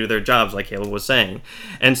know how to do their jobs, like Caleb was saying.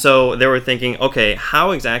 And so they were thinking, okay,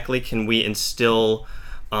 how exactly can we instill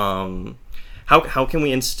how can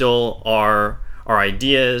we instill our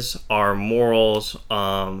ideas, our morals,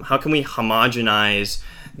 how can we homogenize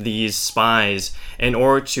these spies in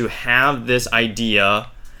order to have this idea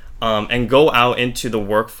and go out into the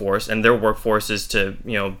workforce, and their workforce is to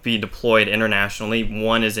be deployed internationally.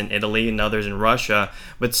 One is in Italy, another's in Russia,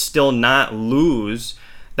 but still not lose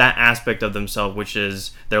that aspect of themselves, which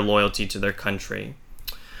is their loyalty to their country.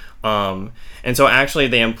 And so actually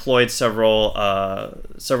they employed several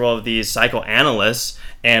of these psychoanalysts,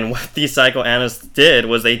 and what these psychoanalysts did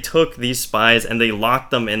was they took these spies and they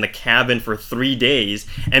locked them in the cabin for 3 days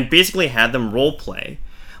and basically had them role play.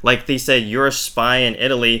 Like they said, you're a spy in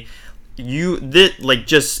Italy,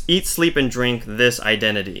 just eat, sleep, and drink this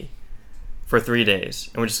identity for 3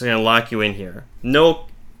 days, and we're just gonna lock you in here. No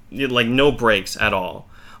breaks at all.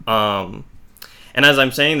 And as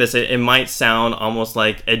I'm saying this, it might sound almost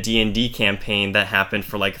like a D&D campaign that happened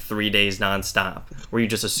for like 3 days nonstop, where you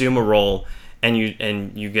just assume a role and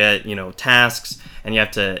you get, tasks, and you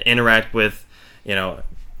have to interact with,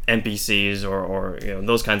 NPCs or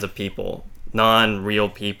those kinds of people, non-real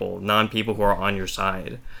people, non-people who are on your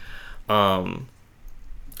side. And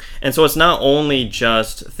so it's not only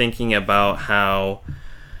just thinking about how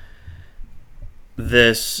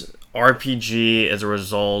this RPG is a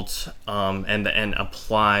result and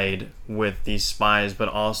applied with these spies, but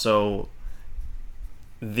also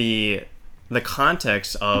the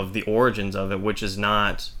context of the origins of it, which is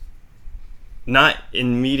not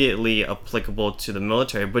immediately applicable to the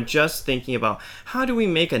military, but just thinking about how do we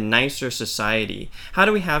make a nicer society? How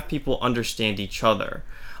do we have people understand each other?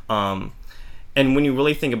 And when you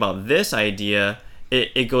really think about this idea,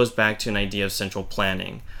 it goes back to an idea of central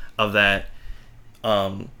planning, of that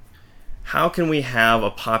how can we have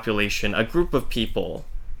a population, a group of people,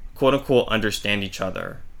 quote unquote, understand each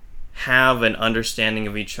other, have an understanding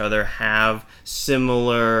of each other, have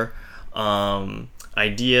similar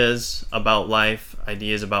ideas about life,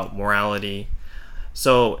 ideas about morality.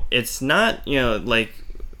 So it's not, RPGs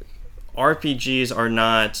are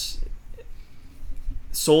not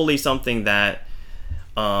solely something that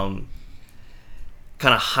kind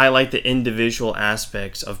of highlight the individual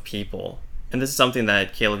aspects of people. And this is something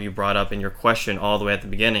that, Caleb, you brought up in your question all the way at the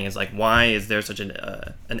beginning. Is like, why is there such an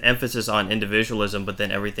emphasis on individualism, but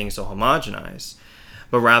then everything's so homogenized?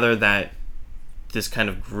 But rather that this kind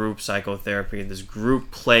of group psychotherapy, this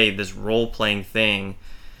group play, this role-playing thing,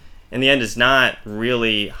 in the end is not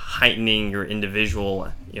really heightening your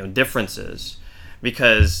individual differences.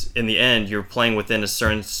 Because in the end, you're playing within a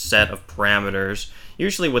certain set of parameters,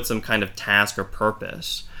 usually with some kind of task or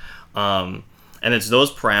purpose. And it's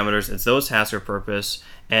those parameters, it's those tasks or purpose,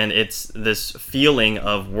 and it's this feeling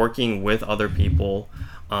of working with other people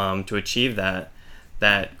to achieve that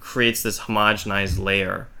creates this homogenized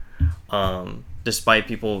layer, despite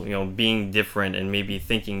people being different and maybe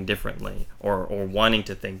thinking differently or wanting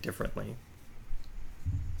to think differently.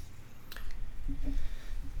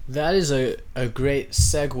 That is a great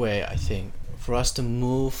segue, I think, for us to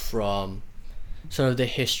move from sort of the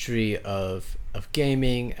history of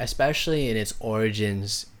gaming, especially in its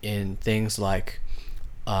origins in things like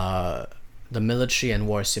the military and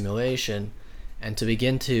war simulation, and to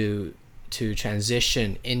begin to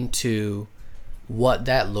transition into what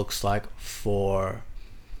that looks like for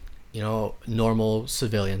normal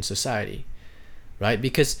civilian society, right?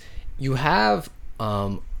 Because you have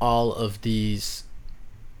all of these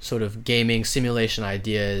sort of gaming simulation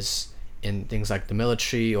ideas in things like the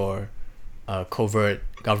military or covert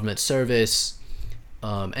government service,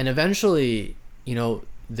 and eventually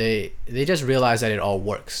they just realize that it all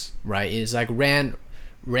works, right? It's like Rand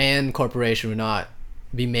Corporation would not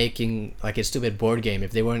be making like a stupid board game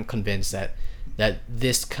if they weren't convinced that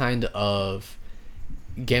this kind of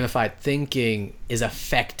gamified thinking is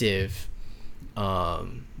effective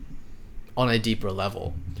on a deeper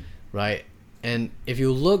level, right? And if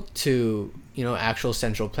you look to actual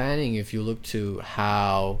central planning, if you look to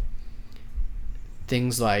how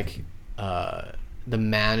things like the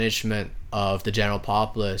management of the general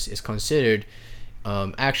populace is considered,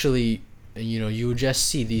 actually you just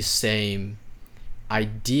see these same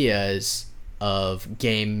ideas of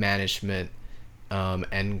game management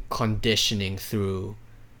and conditioning through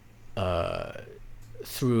role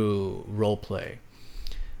play,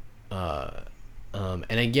 and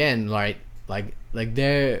again, like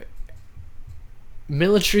their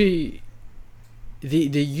military, the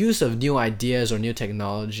use of new ideas or new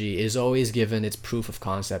technology is always given its proof of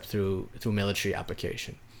concept through military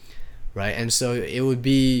application, right? And so it would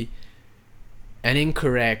be an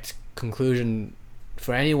incorrect conclusion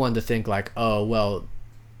for anyone to think like, oh well,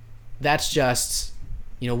 that's just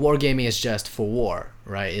wargaming is just for war,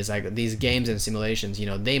 right? It's like these games and simulations,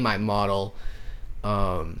 they might model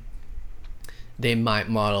what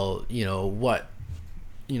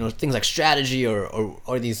things like strategy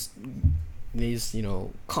or these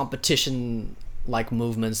competition like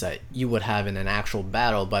movements that you would have in an actual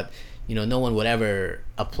battle, but no one would ever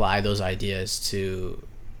apply those ideas to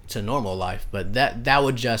normal life. But that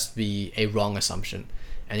would just be a wrong assumption,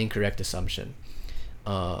 an incorrect assumption.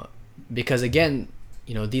 because again,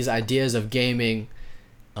 these ideas of gaming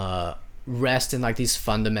rest in like these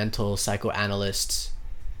fundamental psychoanalysts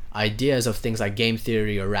ideas of things like game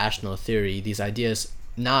theory or rational theory, these ideas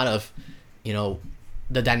not of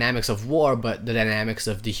the dynamics of war, but the dynamics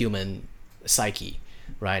of the human psyche,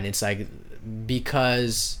 right? And it's like,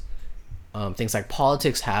 because things like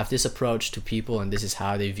politics have this approach to people and this is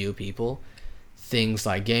how they view people, things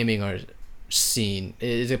like gaming are seen,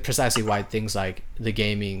 is precisely why things like the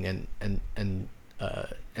gaming and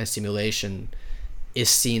simulation is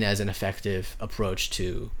seen as an effective approach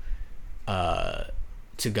to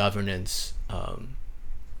governance.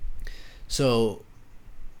 So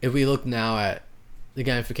if we look now at the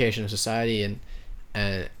gamification of society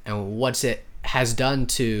and what it has done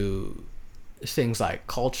to things like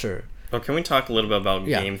culture. Oh, can we talk a little bit about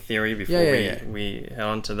game theory before we head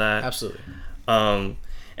on to that? Absolutely. And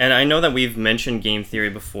I know that we've mentioned game theory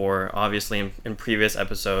before, obviously in previous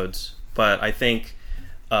episodes, but I think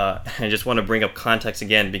I just want to bring up context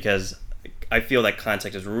again, because I feel that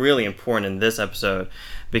context is really important in this episode,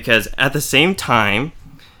 because at the same time,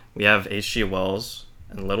 we have H.G. Wells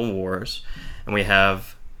and Little Wars, and we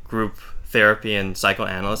have group therapy and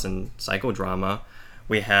psychoanalysts and psychodrama.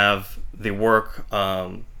 We have the work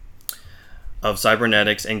of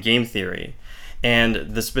cybernetics and game theory. And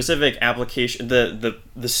the specific application, the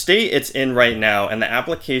state it's in right now, and the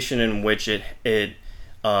application in which it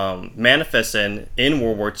manifests in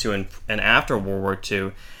World War II and after World War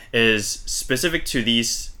II is specific to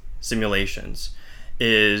these simulations.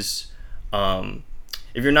 If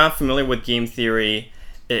you're not familiar with game theory,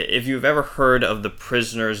 if you've ever heard of the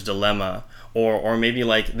prisoner's dilemma, or maybe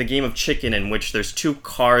like the game of chicken, in which there's two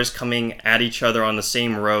cars coming at each other on the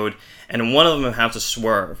same road and one of them has to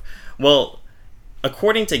swerve. Well,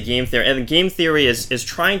 according to game theory, and game theory is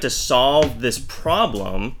trying to solve this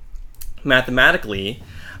problem mathematically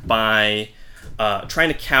by trying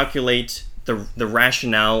to calculate the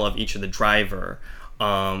rationale of each of the driver,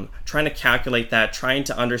 trying to calculate that, trying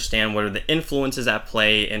to understand what are the influences at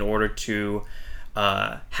play in order to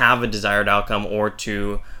have a desired outcome or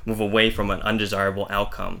to move away from an undesirable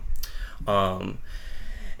outcome.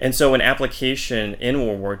 And so an application in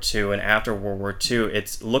World War II and after World War II,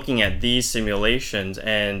 it's looking at these simulations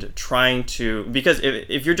and trying to, because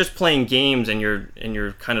if you're just playing games and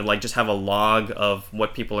you're kind of like just have a log of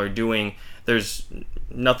what people are doing, there's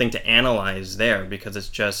nothing to analyze there because it's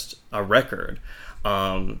just a record.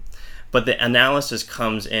 But the analysis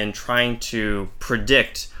comes in trying to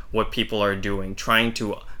predict what people are doing, trying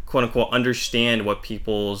to quote unquote understand what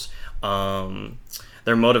people's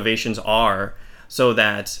their motivations are, so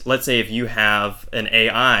that, let's say if you have an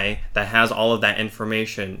AI that has all of that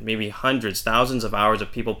information, maybe hundreds, thousands of hours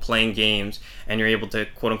of people playing games, and you're able to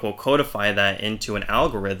quote unquote codify that into an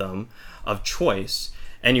algorithm of choice,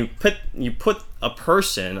 and you put a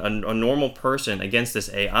person, a normal person, against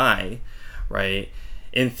this AI, right?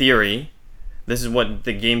 In theory, this is what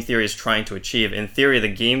the game theory is trying to achieve. In theory, the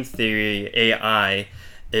game theory AI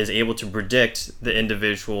is able to predict the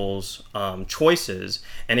individual's choices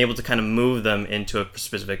and able to kind of move them into a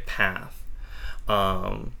specific path.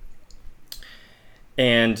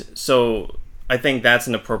 And so I think that's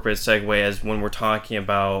an appropriate segue as when we're talking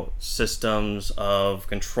about systems of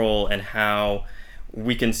control and how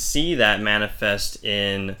we can see that manifest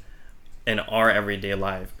in our everyday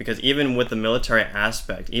life. Because even with the military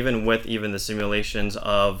aspect, even with the simulations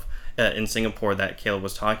of in Singapore that Caleb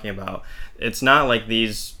was talking about, it's not like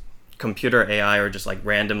these computer AI are just like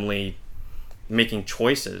randomly making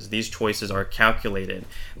choices. These choices are calculated.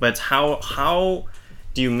 But it's how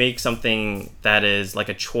do you make something that is like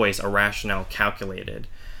a choice, a rationale, calculated?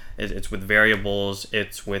 It's with variables,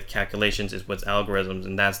 it's with calculations, it's with algorithms,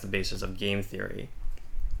 and that's the basis of game theory.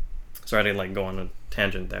 Sorry to like go on a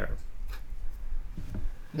tangent there.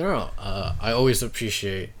 No, I always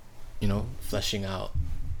appreciate, fleshing out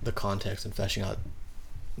the context and fleshing out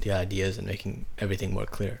the ideas and making everything more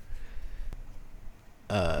clear.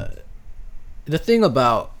 The thing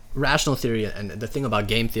about rational theory and the thing about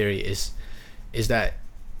game theory is that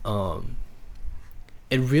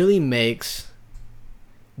it really makes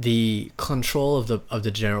the control of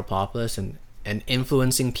the general populace and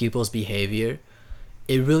influencing people's behavior,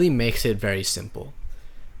 it really makes it very simple.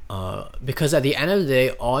 Because at the end of the day,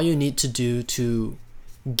 all you need to do to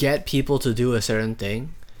get people to do a certain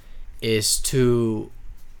thing is to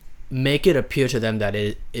make it appear to them that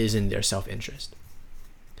it is in their self-interest,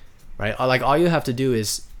 right? Like all you have to do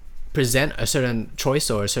is present a certain choice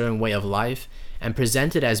or a certain way of life and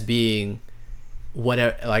present it as being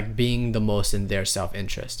whatever, like being the most in their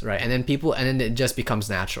self-interest, right? And then it just becomes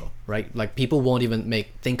natural, right? Like people won't even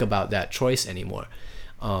think about that choice anymore.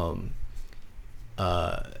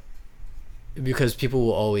 because people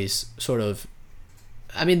will always sort of,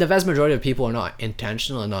 I mean, the vast majority of people are not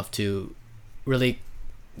intentional enough to really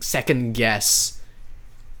second guess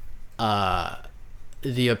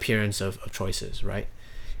the appearance of choices, right?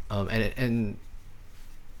 And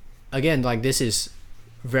again, like, this is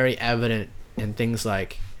very evident in things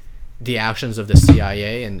like the actions of the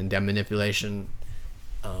CIA and their manipulation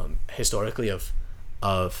historically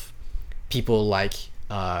of people like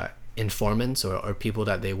informants or people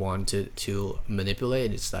that they want to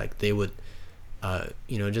manipulate. It's like they would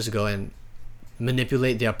just go and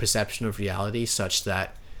manipulate their perception of reality such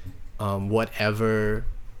that whatever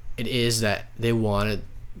it is that they wanted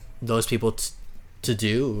those people to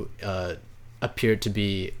do appeared to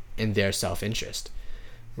be in their self-interest,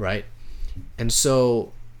 right? And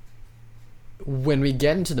so when we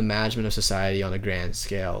get into the management of society on a grand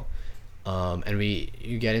scale, and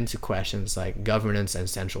you get into questions like governance and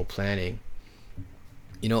central planning,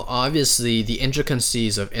 obviously the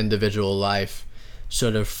intricacies of individual life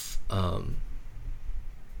sort of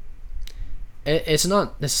it's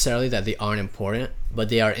not necessarily that they aren't important, but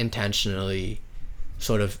they are intentionally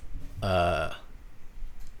sort of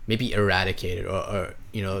maybe eradicated or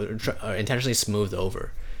intentionally smoothed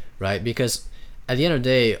over, right? Because at the end of the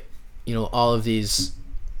day, all of these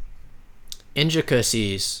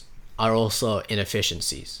intricacies are also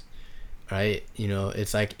inefficiencies, right?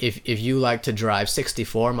 It's like if you like to drive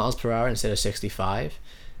 64 miles per hour instead of 65,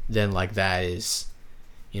 then like that is,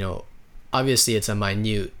 obviously it's a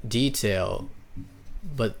minute detail,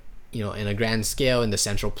 but in a grand scale, in the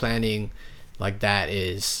central planning, like that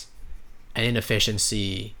is an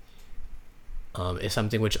inefficiency. Is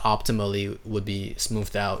something which optimally would be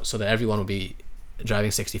smoothed out so that everyone would be driving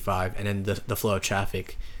 65, and then the flow of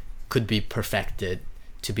traffic could be perfected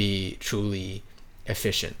to be truly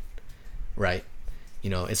efficient, right?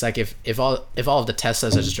 It's like if all of the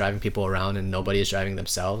Teslas are just driving people around and nobody is driving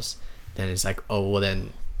themselves, then it's like, oh well,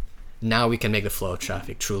 then now we can make the flow of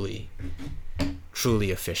traffic truly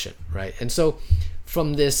efficient, right? And so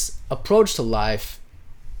from this approach to life,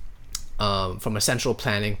 from a central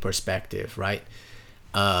planning perspective, right,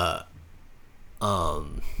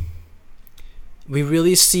 we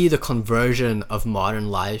really see the conversion of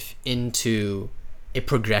modern life into a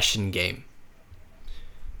progression game.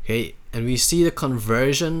 Okay, and we see the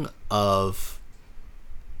conversion of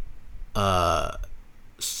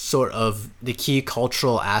sort of the key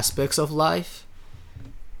cultural aspects of life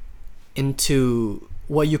into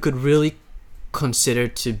what you could really consider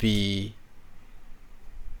to be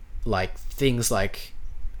like things like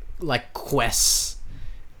quests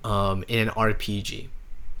in an RPG,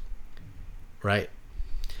 right?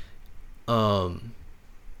 And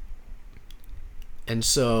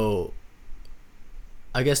so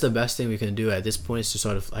I guess the best thing we can do at this point is to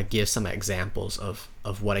sort of like give some examples of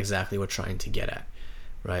what exactly we're trying to get at,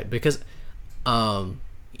 right? Because to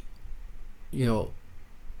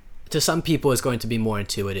some people it's going to be more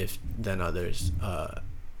intuitive than others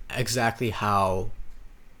exactly how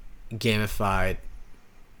gamified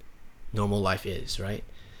normal life is, right?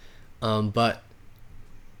 But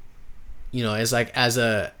it's like as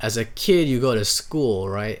a kid you go to school,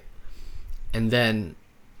 right? And then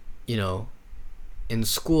in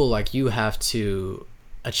school, like, you have to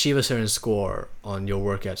achieve a certain score on your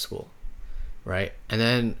work at school, right? And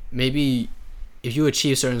then maybe if you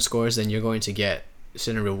achieve certain scores, then you're going to get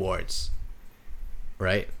certain rewards,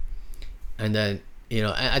 right? And then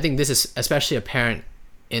I think this is especially apparent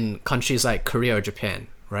in countries like Korea or Japan,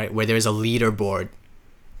 right, where there's a leaderboard.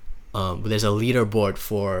 There's a leaderboard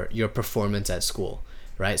for your performance at school,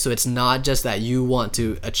 right? So it's not just that you want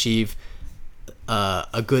to achieve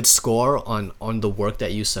a good score on the work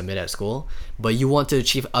that you submit at school, but you want to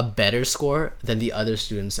achieve a better score than the other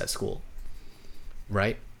students at school,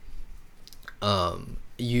 right?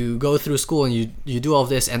 You go through school and you do all of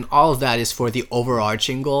this, and all of that is for the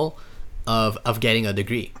overarching goal of getting a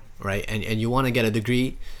degree, right? And you want to get a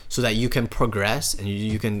degree so that you can progress and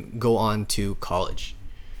you can go on to college,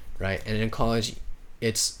 right? And in college,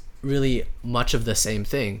 it's really much of the same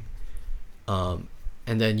thing. And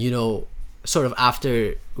then, sort of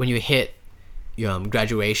after, when you hit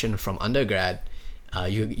graduation from undergrad,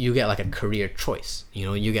 you get like a career choice.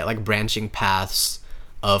 You get like branching paths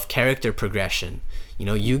of character progression.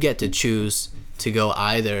 You get to choose to go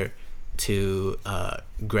either to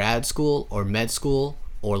grad school or med school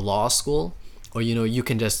or law school, or you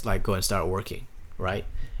can just like go and start working, right?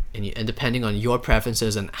 And depending on your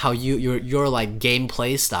preferences and how your like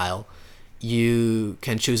gameplay style, you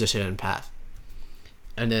can choose a certain path.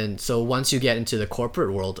 And then so once you get into the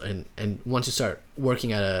corporate world and once you start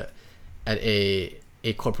working at a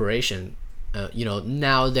a corporation,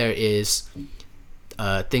 now there is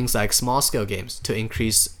things like small scale games to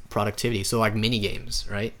increase productivity. So like mini games,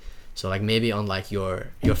 right? So like maybe on like your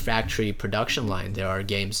factory production line, there are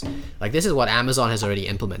games like this is what Amazon has already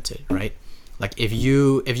implemented, right? Like if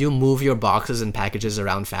you move your boxes and packages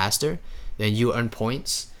around faster, then you earn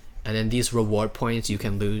points, and then these reward points you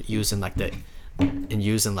can use in the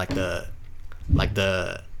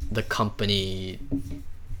company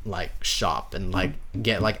like shop and like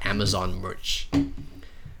get like Amazon merch,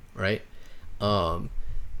 right?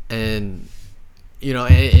 And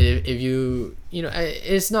if you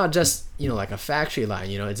it's not just like a factory line.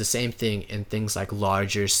 It's the same thing in things like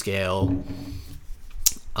larger scale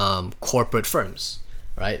corporate firms,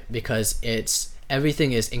 right? Because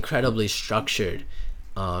everything is incredibly structured.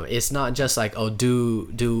 It's not just like, oh,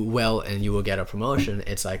 do well and you will get a promotion.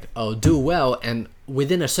 It's like, oh, do well and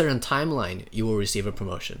within a certain timeline you will receive a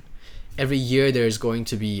promotion. Every year there's going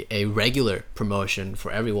to be a regular promotion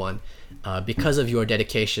for everyone because of your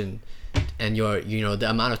dedication and your the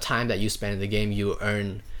amount of time that you spend in the game. You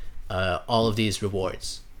earn all of these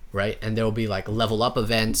rewards, right? And there will be like level up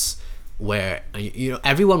events where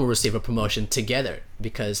everyone will receive a promotion together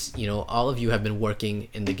because all of you have been working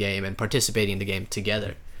in the game and participating in the game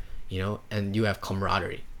together, and you have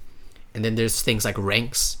camaraderie. And then there's things like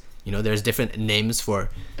ranks. There's different names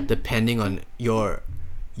for depending on your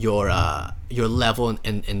level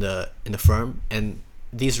in the firm, and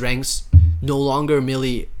these ranks no longer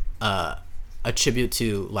merely attribute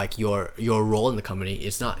to like your role in the company.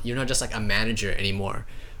 You're not just like a manager anymore,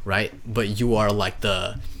 right? But you are like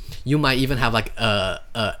you might even have like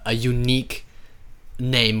a unique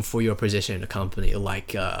name for your position in the company,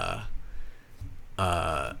 like I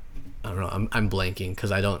don't know, I'm blanking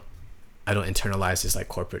because I don't internalize this like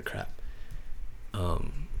corporate crap.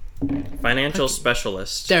 Financial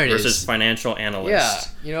specialist there it versus is. Financial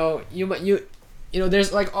analyst. Yeah,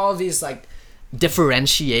 there's like all these like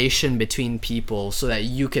differentiation between people so that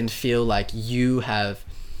you can feel like you have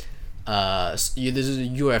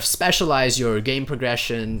you have specialized your game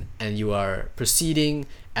progression and you are proceeding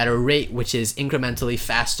at a rate which is incrementally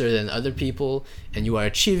faster than other people, and you are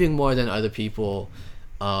achieving more than other people,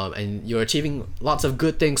 and you're achieving lots of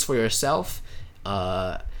good things for yourself,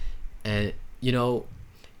 and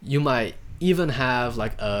you might even have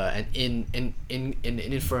like an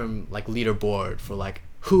infirm like leaderboard for like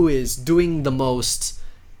who is doing the most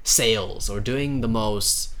sales or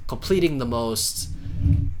completing the most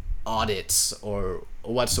audits or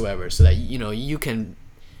whatsoever, so that you can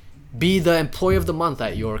be the employee of the month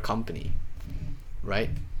at your company, right?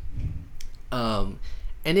 And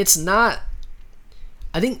it's not,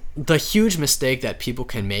 I think the huge mistake that people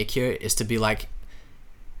can make here is to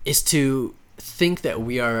think that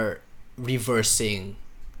we are reversing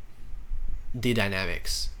the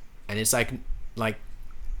dynamics. And it's like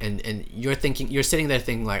and you're sitting there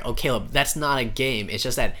thinking like, oh, Caleb, that's not a game. It's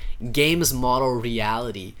just that games model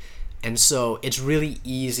reality. And so it's really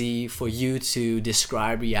easy for you to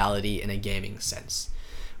describe reality in a gaming sense,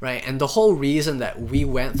 right? And the whole reason that we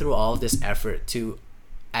went through all of this effort to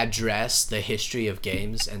address the history of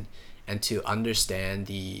games and to understand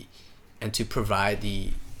and to provide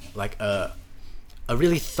like a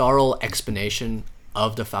really thorough explanation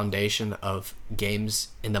of the foundation of games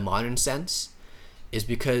in the modern sense is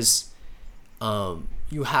because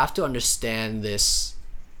you have to understand this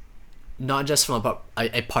not just from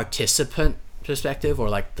a participant perspective or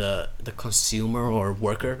like the consumer or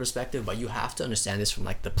worker perspective, but you have to understand this from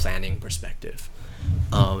like the planning perspective.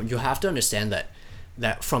 You have to understand that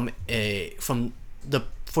for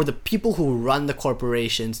the people who run the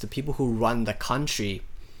corporations, the people who run the country,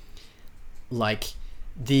 like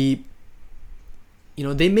they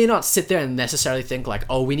may not sit there and necessarily think like,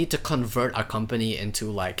 oh, we need to convert our company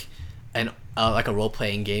into like like a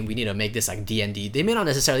role-playing game. We need to make this like D&D. They may not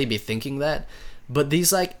necessarily be thinking that, but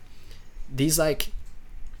these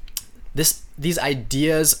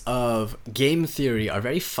ideas of game theory are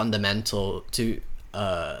very fundamental to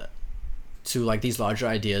like these larger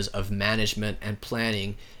ideas of management and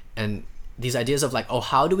planning, and these ideas of like, oh,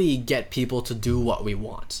 how do we get people to do what we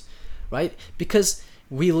want, right? Because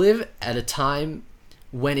we live at a time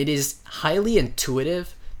when it is highly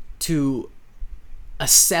intuitive to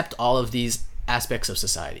accept all of these aspects of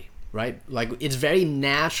society, right? Like it's very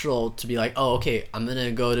natural to be like, oh, okay, I'm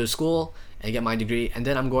gonna go to school and get my degree and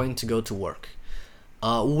then I'm going to go to work,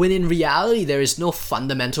 when in reality there is no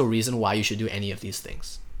fundamental reason why you should do any of these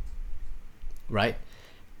things, right?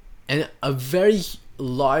 And a very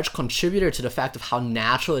large contributor to the fact of how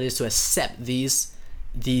natural it is to accept these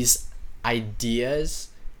ideas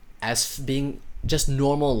as being just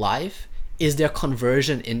normal life is their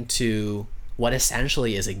conversion into what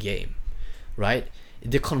essentially is a game, right?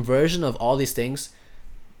 The conversion of all these things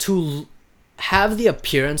to have the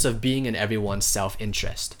appearance of being in everyone's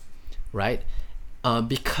self-interest, right?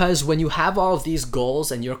 Because when you have all of these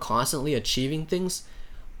goals and you're constantly achieving things,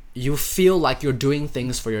 you feel like you're doing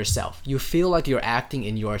things for yourself. You feel like you're acting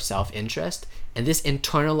in your self-interest, and this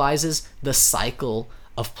internalizes the cycle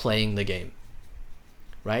of playing the game,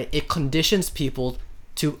 right? It conditions people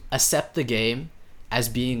to accept the game as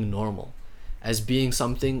being normal, as being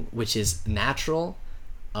something which is natural,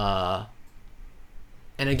 and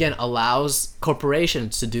again allows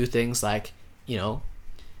corporations to do things like,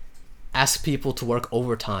 ask people to work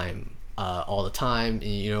overtime all the time,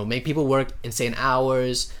 make people work insane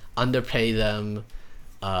hours, underpay them,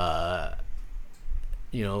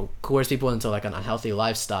 coerce people into like an unhealthy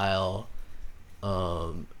lifestyle,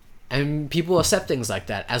 and people accept things like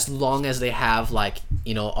that as long as they have like,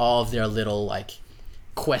 all of their little like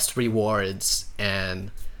quest rewards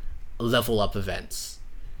and level up events,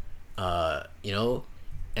 and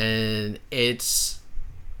it's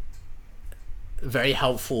very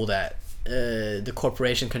helpful that the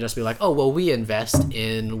corporation can just be like, oh well, we invest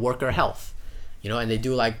in worker health, and they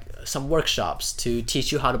do like some workshops to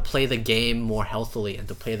teach you how to play the game more healthily and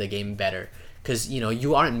to play the game better, because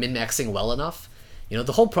you aren't min-maxing well enough.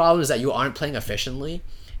 The whole problem is that you aren't playing efficiently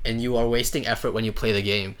and you are wasting effort when you play the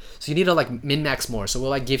game, so you need to like min-max more. So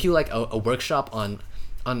we'll like give you like a workshop on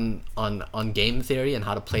game theory and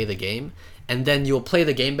how to play the game, and then you'll play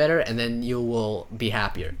the game better, and then you will be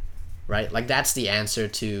happier, right? Like that's the answer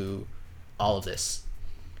to all of this.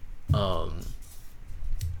 And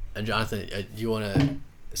Jonathan, do you want to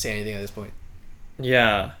say anything at this point?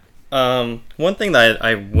 Yeah. One thing that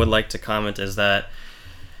I would like to comment is that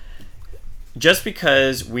just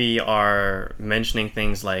because we are mentioning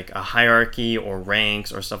things like a hierarchy or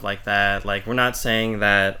ranks or stuff like that, like we're not saying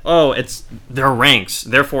that, there are ranks,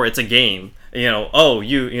 therefore it's a game.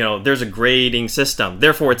 There's a grading system,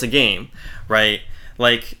 therefore it's a game, right?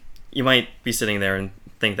 Like you might be sitting there and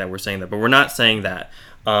think that we're saying that, but we're not saying that.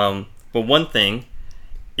 But one thing,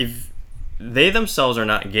 if they themselves are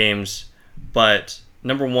not games, but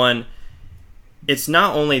number one, it's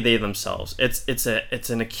not only they themselves. It's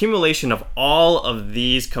an accumulation of all of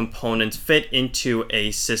these components fit into a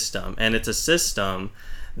system, and it's a system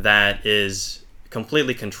that is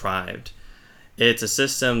completely contrived. It's a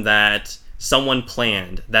system that someone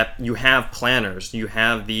planned, that you have planners, you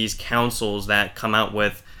have these councils that come out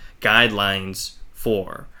with guidelines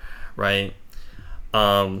for, right?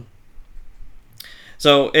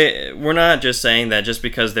 So we're not just saying that just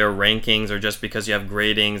because there are rankings or just because you have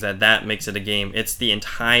gradings that makes it a game. It's the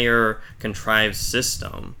entire contrived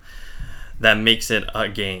system that makes it a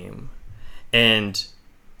game. And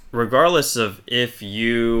regardless of if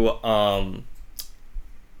you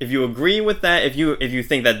agree with that, if you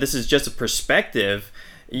think that this is just a perspective,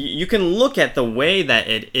 you can look at the way that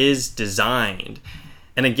it is designed.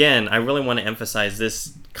 And again, I really want to emphasize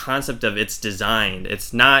this concept of it's designed.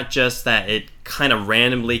 It's not just that it kind of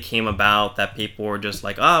randomly came about, that people were just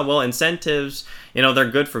like, incentives, they're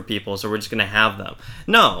good for people, so we're just going to have them.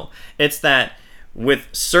 No, it's that with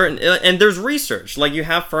certain, and there's research, like you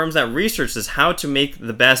have firms that research this, how to make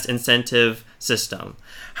the best incentive system.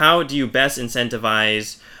 How do you best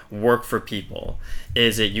incentivize work for people?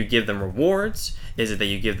 Is it you give them rewards? Is it that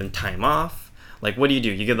you give them time off? Like, what do?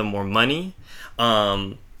 You give them more money?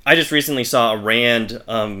 I just recently saw a Rand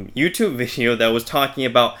YouTube video that was talking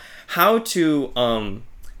about how to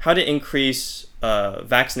increase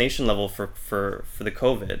vaccination level for the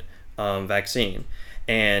COVID vaccine.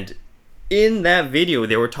 And in that video,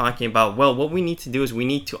 they were talking about, what we need to do is we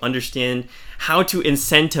need to understand how to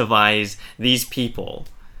incentivize these people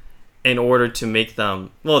in order to make them,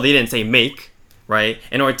 they didn't say make, right?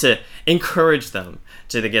 In order to encourage them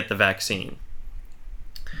to get the vaccine.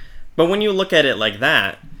 But when you look at it like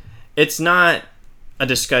that, it's not a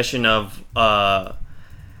discussion of how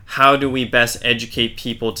do we best educate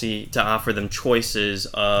people to offer them choices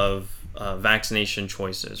of vaccination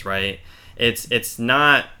choices, right? It's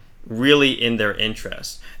not really in their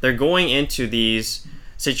interest. They're going into these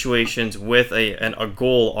situations with a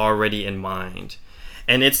goal already in mind.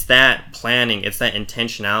 And it's that planning, it's that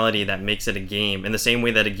intentionality that makes it a game. In the same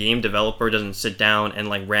way that a game developer doesn't sit down and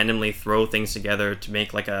like randomly throw things together to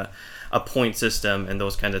make like a point system and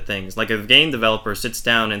those kinds of things. Like if a game developer sits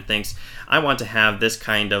down and thinks, I want to have this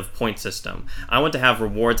kind of point system. I want to have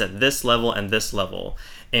rewards at this level and this level.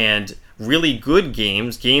 And really good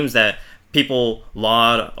games that people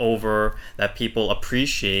laud over, that people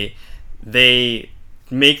appreciate, they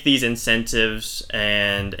make these incentives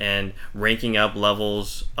and ranking up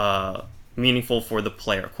levels meaningful for the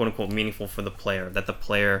player, quote unquote meaningful for the player, that the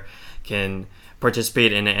player can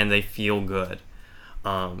participate in it and they feel good.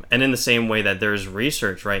 And in the same way that there's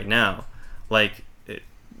research right now, like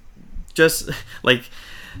just like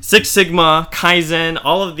Six Sigma, Kaizen,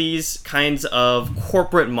 all of these kinds of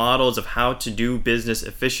corporate models of how to do business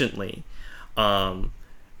efficiently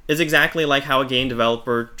is exactly like how a game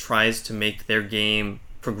developer tries to make their game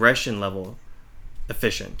progression level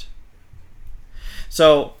efficient.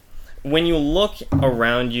 So when you look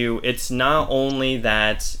around you, it's not only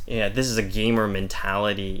that this is a gamer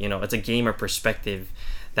mentality, it's a gamer perspective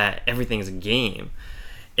that everything's a game.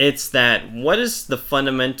 It's that what is the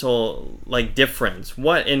fundamental difference?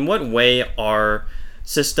 In what way are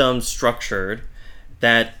systems structured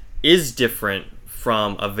that is different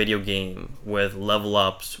from a video game with level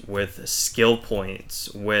ups, with skill points,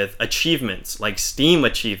 with achievements like Steam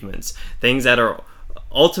achievements, things that are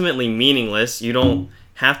ultimately meaningless. You don't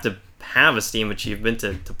have to have a Steam achievement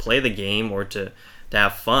to play the game or to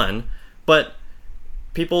have fun, but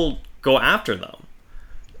people go after them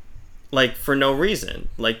for no reason.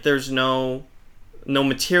 There's no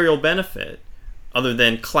material benefit other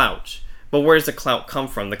than clout. But where does the clout come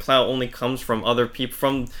from? The clout only comes from other people,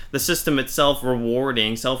 from the system itself,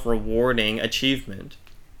 self-rewarding achievement.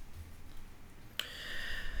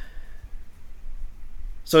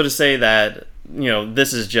 So to say that,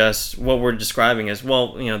 this is just what we're describing as,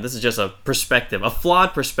 this is just a perspective, a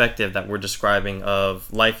flawed perspective that we're describing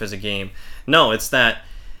of life as a game. No, it's that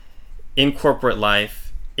in corporate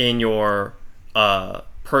life, in your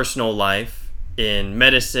personal life, in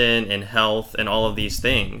medicine, in health, and all of these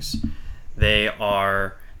things, they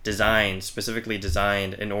are specifically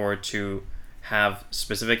designed in order to have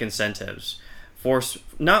specific incentives. For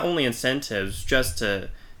not only incentives just to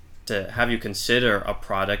have you consider a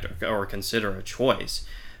product or consider a choice,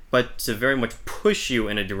 but to very much push you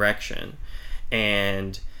in a direction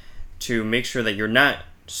and to make sure that you're not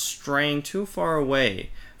straying too far away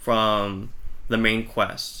from the main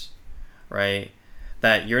quest, right?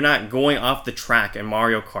 That you're not going off the track in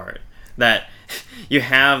Mario Kart, that you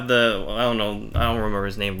have I don't remember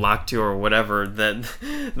his name, Loctu or whatever,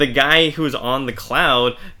 that the guy who's on the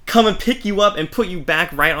cloud come and pick you up and put you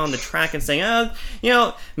back right on the track and saying,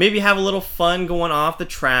 maybe have a little fun going off the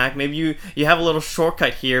track, maybe you have a little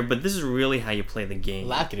shortcut here, but this is really how you play the game.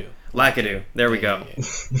 Lakitu. There we go.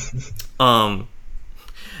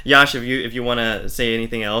 Yash, if you want to say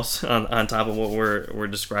anything else on top of what we're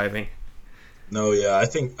describing. No, yeah, I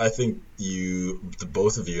think the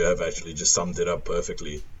both of you have actually just summed it up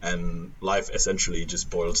perfectly. And life essentially just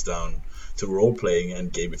boils down to role playing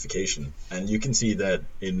and gamification, and you can see that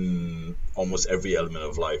in almost every element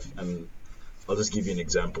of life. And I'll just give you an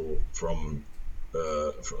example from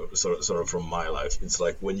sort of from my life. It's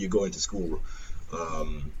like when you go into school,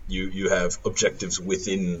 you have objectives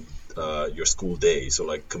within your school day.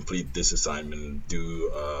 So complete this assignment, do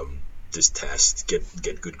this test,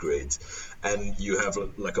 get good grades, and you have a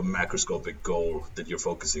macroscopic goal that you're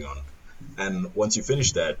focusing on. And once you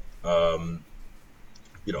finish that,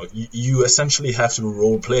 you essentially have to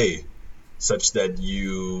role play such that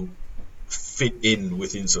you fit in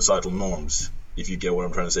within societal norms, if you get what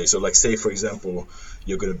I'm trying to say. So say for example,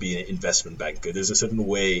 you're going to be an investment banker. There's a certain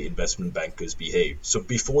way investment bankers behave. So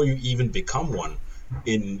before you even become one,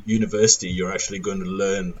 in university, you're actually going to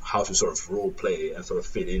learn how to sort of role play and sort of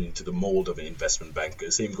fit into the mold of an investment banker.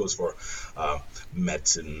 Same goes for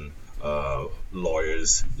medicine,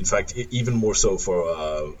 lawyers. In fact, even more so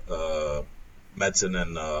for medicine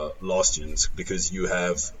and law students, because you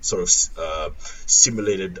have sort of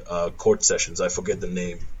simulated court sessions. I forget the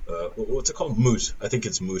name. What's it called? Moot. I think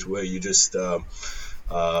it's moot, where you just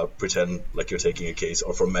pretend like you're taking a case.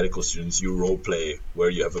 Or for medical students, you role play where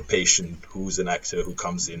you have a patient who's an actor who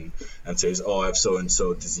comes in and says, I have so and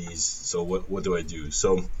so disease, so what do I do?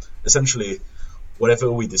 So essentially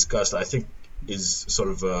whatever we discussed, I think, is sort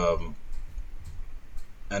of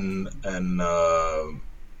an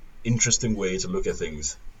interesting way to look at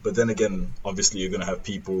things. But then again, obviously you're going to have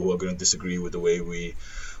people who are going to disagree with the way we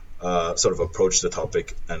sort of approach the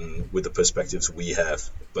topic and with the perspectives we have.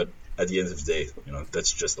 But at the end of the day,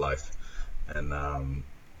 that's just life. And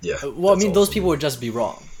those people would just be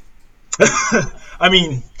wrong. I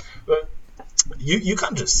mean, you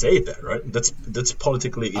can't just say that, right? That's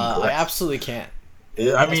politically incorrect. I absolutely can't.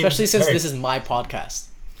 I mean, especially since this is my podcast.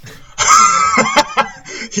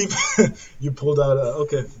 You pulled out.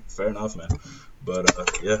 Okay, fair enough, man. But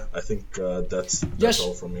I think that's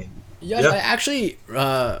all from me. Yes, I actually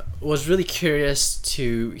was really curious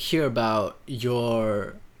to hear about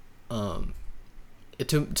your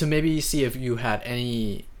to maybe see if you had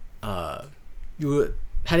any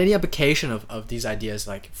had any application of these ideas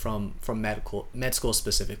like from med school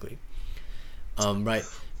specifically, right?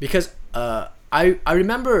 Because I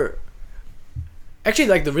remember actually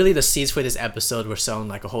like the seeds for this episode were sown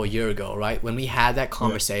like a whole year ago, right? When we had that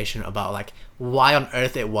conversation about like why on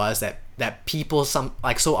earth it was that people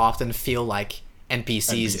so often feel like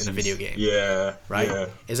NPCs in a video game. Yeah. Right? Yeah.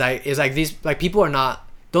 It's like these like people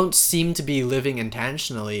don't seem to be living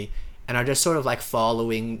intentionally and are just sort of like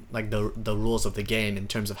following like the rules of the game in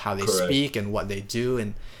terms of how they Correct. speak and what they do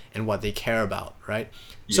and what they care about, right?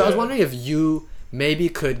 So I was Yeah. wondering if you maybe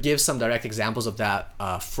could give some direct examples of that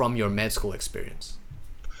from your med school experience.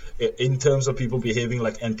 In terms of people behaving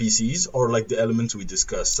like NPCs, or like the elements we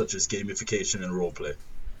discussed, such as gamification and roleplay.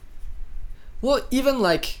 Well, even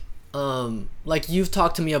like you've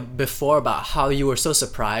talked to me before about how you were so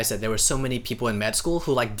surprised that there were so many people in med school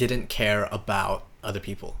who like didn't care about other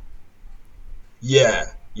people.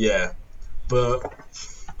 Yeah. But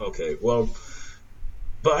okay, well,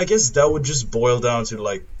 but I guess that would just boil down to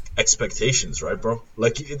like expectations, right, bro?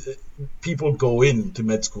 Like people go into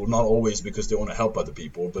med school not always because they want to help other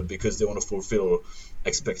people, but because they want to fulfill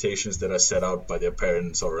expectations that are set out by their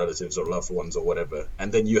parents or relatives or loved ones or whatever.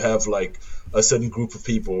 And then you have like a certain group of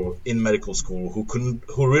people in medical school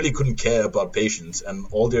who really couldn't care about patients, and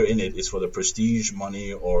all they're in it is for the prestige,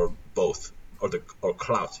 money, or both, or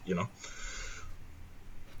clout, you know.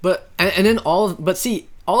 But and then all of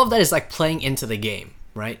that is like playing into the game,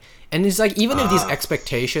 right? And it's like even if these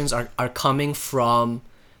expectations are coming from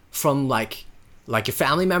like your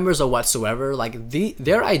family members or whatsoever, like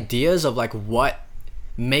their ideas of like what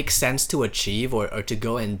makes sense to achieve or to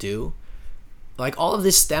go and do, like all of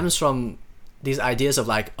this stems from these ideas of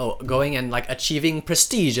like going and like achieving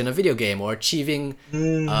prestige in a video game, or achieving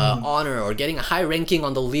honor, or getting a high ranking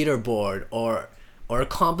on the leaderboard, or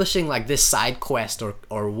accomplishing like this side quest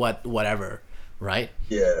or whatever, right?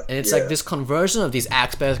 Yeah. And it's like this conversion of these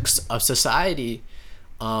aspects of society,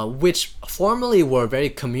 which formerly were very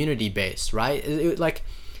community based, right? Like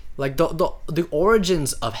the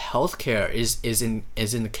origins of healthcare is in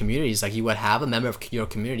the communities. Like you would have a member of your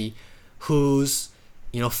community whose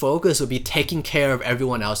focus would be taking care of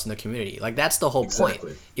everyone else in the community. Like that's the whole point.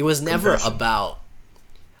 It was never about,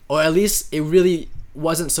 or at least it really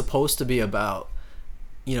wasn't supposed to be about,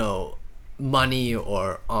 money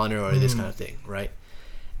or honor or this kind of thing, right?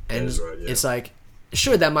 And right, yeah. It's like,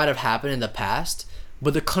 sure, that might have happened in the past,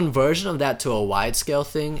 but the conversion of that to a wide scale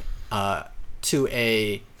thing, to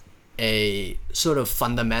a sort of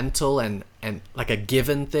fundamental and like a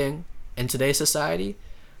given thing in today's society,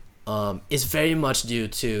 is very much due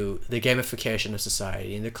to the gamification of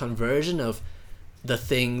society and the conversion of the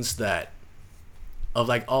things of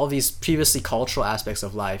like all these previously cultural aspects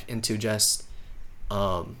of life into just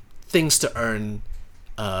things to earn,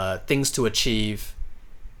 things to achieve,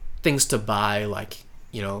 things to buy, like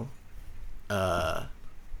I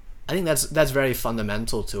think that's very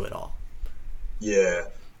fundamental to it all. Yeah.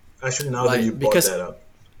 Actually, now that you brought that up,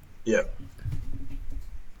 yeah.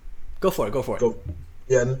 Go for it.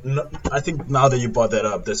 Yeah, I think now that you brought that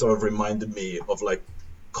up, that sort of reminded me of like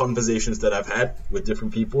conversations that I've had with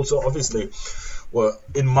different people. So obviously, well,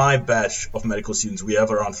 in my batch of medical students, we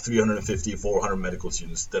have around 350, 400 medical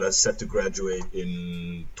students that are set to graduate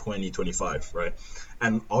in 2025, right?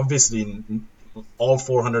 And obviously, all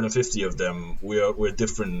 450 of them, we're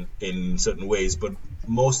different in certain ways, but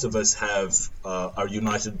most of us are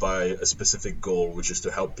united by a specific goal, which is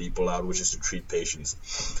to help people out, which is to treat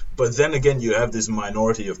patients. But then again, you have this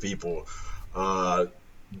minority of people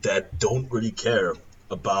that don't really care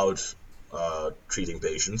about treating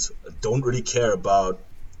patients, don't really care about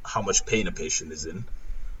how much pain a patient is in,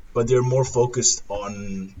 but they're more focused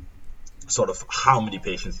on sort of how many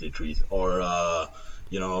patients they treat, or how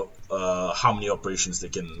many operations they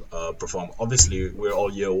can perform. Obviously, we're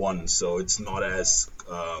all year one, so it's not as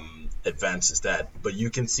advanced as that, but you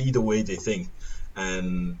can see the way they think,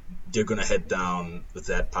 and they're going to head down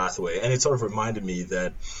that pathway. And it sort of reminded me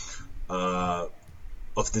that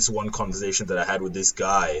of this one conversation that I had with this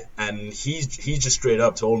guy, and he just straight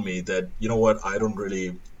up told me that, you know what, I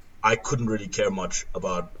couldn't really care much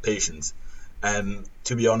about patients. And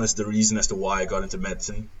to be honest, the reason as to why I got into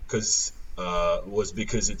medicine was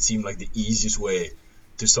because it seemed like the easiest way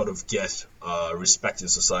to sort of get respect in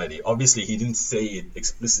society. Obviously, he didn't say it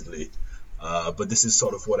explicitly, but this is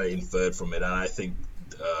sort of what I inferred from it. And I think,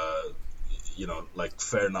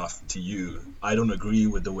 fair enough to you. I don't agree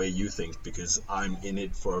with the way you think, because I'm in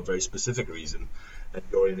it for a very specific reason, and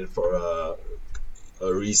you're in it for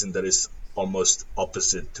a reason that is almost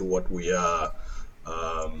opposite to what we are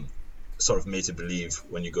sort of made to believe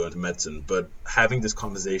when you go into medicine. But having this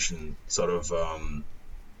conversation sort of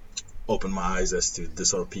opened my eyes as to the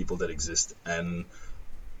sort of people that exist. And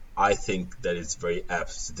I think that it's very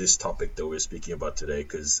apt to this topic that we're speaking about today,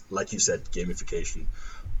 because, like you said, gamification,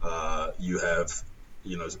 you have,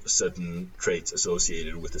 certain traits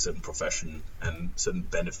associated with a certain profession and certain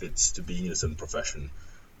benefits to being in a certain profession,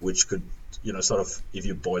 which could, sort of, if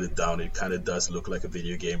you boil it down, it kind of does look like a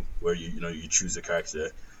video game where you choose a character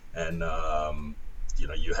and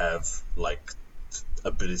you have like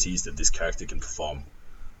abilities that this character can perform.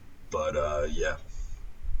 But yeah.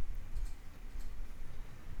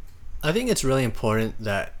 I think it's really important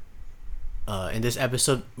that in this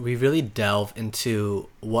episode we really delve into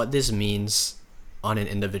what this means on an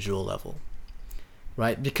individual level,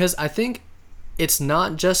 right? Because I think it's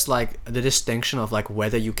not just like the distinction of like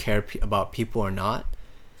whether you care about people or not,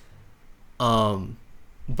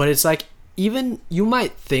 but it's like, even you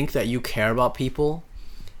might think that you care about people,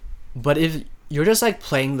 but if you're just like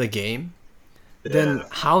playing the game, then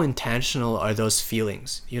how intentional are those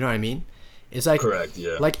feelings? You know what I mean? It's like, correct,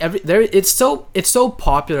 yeah. Like it's so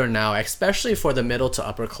popular now, especially for the middle to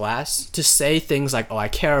upper class, to say things like, "Oh, I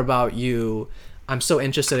care about you. I'm so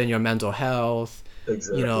interested in your mental health."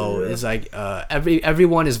 Exactly, It's like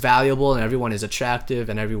everyone is valuable and everyone is attractive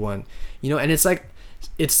and everyone, and it's like,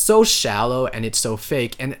 it's so shallow and it's so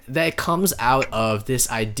fake, and that comes out of this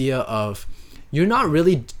idea of you're not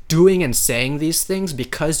really doing and saying these things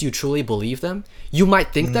because you truly believe them. You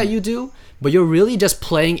might think that you do, but you're really just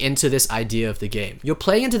playing into this idea of the game. You're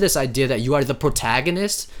playing into this idea that you are the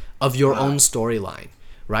protagonist of your own storyline,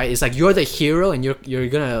 right? It's like you're the hero and you're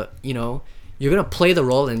gonna, you're gonna play the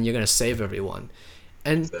role and you're gonna save everyone.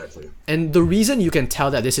 And Exactly. and the reason you can tell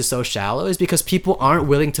that this is so shallow is because people aren't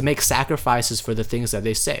willing to make sacrifices for the things that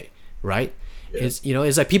they say, right? Yeah.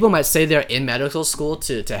 It's like people might say they're in medical school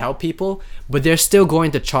to help people, but they're still going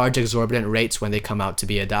to charge exorbitant rates when they come out to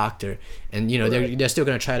be a doctor, and they're still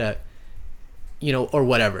going to try to, or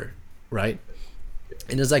whatever, right?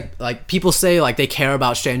 And it's like people say like they care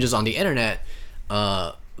about strangers on the internet,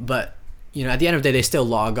 but at the end of the day they still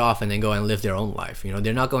log off and then go and live their own life.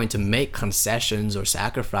 They're not going to make concessions or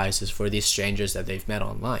sacrifices for these strangers that they've met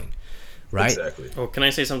online, right? Exactly. Oh, can I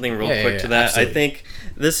say something real Yeah, quick yeah, to that? absolutely. I think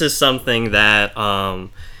this is something that I've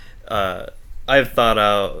thought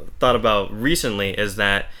about recently, is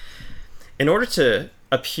that in order to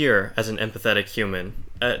appear as an empathetic human,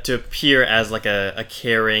 to appear as like a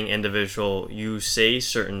caring individual, you say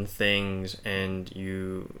certain things, and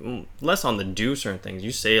you less on the do certain things.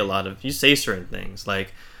 You say certain things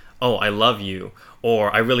like, "Oh, I love you,"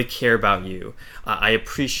 or "I really care about you. I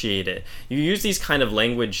appreciate it." You use these kind of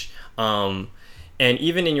language, and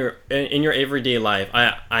even in your everyday life.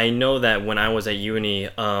 I know that when I was at uni,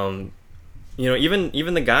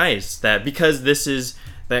 even the guys, that because this is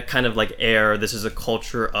that kind of like this is a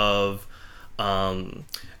culture of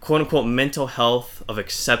quote unquote mental health, of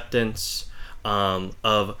acceptance,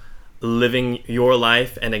 of living your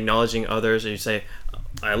life and acknowledging others, and you say,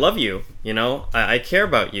 "I love you, I care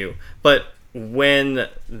about you." But when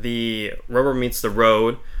the rubber meets the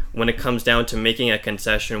road, when it comes down to making a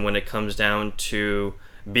concession, when it comes down to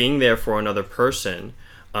being there for another person,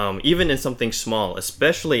 even in something small,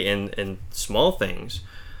 especially in small things,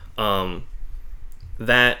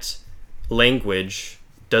 that language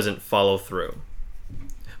doesn't follow through.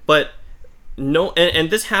 But no, and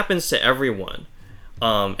this happens to everyone.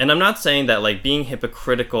 And I'm not saying that like being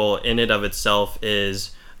hypocritical in and of itself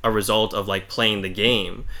is a result of like playing the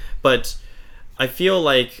game, but I feel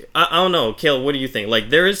like I don't know, Kale, what do you think? Like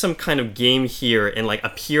there is some kind of game here in like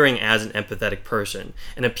appearing as an empathetic person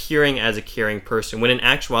and appearing as a caring person, when in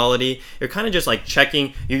actuality you're kind of just like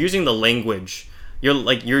checking, you're using the language,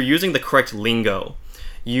 you're using the correct lingo,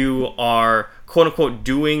 you are quote unquote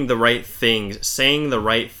doing the right things, saying the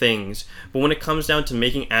right things, but when it comes down to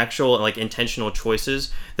making actual like intentional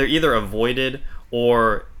choices, they're either avoided,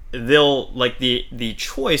 or they'll like the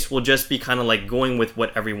choice will just be kind of like going with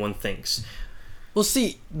what everyone thinks. Well,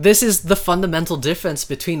 see, this is the fundamental difference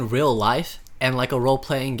between real life and like a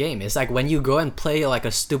role-playing game. It's like when you go and play like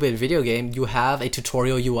a stupid video game, you have a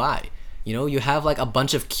tutorial UI. You have like a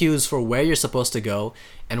bunch of cues for where you're supposed to go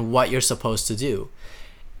and what you're supposed to do.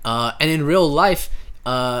 And in real life,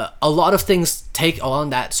 a lot of things take on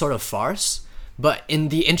that sort of farce. But in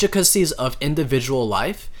the intricacies of individual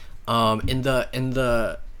life, in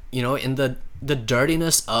the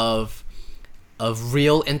dirtiness of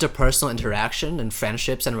real interpersonal interaction and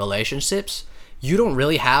friendships and relationships, you don't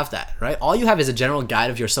really have that, right? All you have is a general guide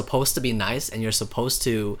of you're supposed to be nice and you're supposed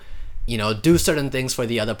to, do certain things for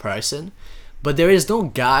the other person. But there is no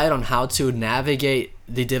guide on how to navigate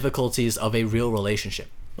the difficulties of a real relationship.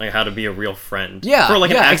 like how to be a real friend. Yeah, for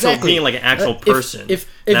like an actual exactly. being like an actual person. If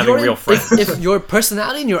and having you're real friends. if your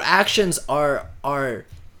personality and your actions are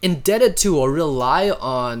indebted to or rely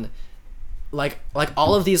on like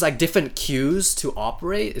all of these like different cues to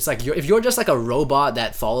operate, it's like if you're just like a robot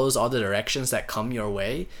that follows all the directions that come your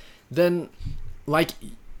way, then like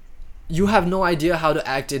you have no idea how to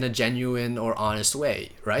act in a genuine or honest way,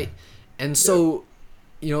 right? And so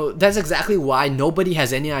that's exactly why nobody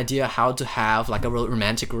has any idea how to have like a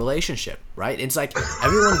romantic relationship, right? It's like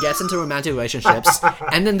everyone gets into romantic relationships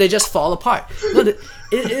and then they just fall apart. No, it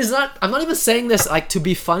is not. I'm not even saying this like to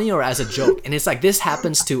be funny or as a joke. And it's like this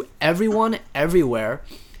happens to everyone everywhere,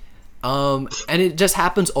 and it just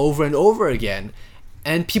happens over and over again,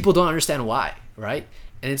 and people don't understand why, right?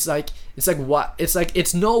 And it's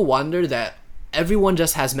no wonder that everyone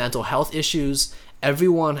just has mental health issues.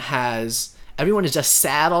 Everyone is just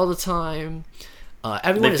sad all the time.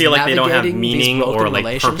 Everyone they feel is like they don't have navigating these meaning broken or like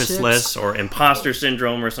relationships. purposeless or imposter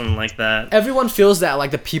syndrome or something like that. Everyone feels that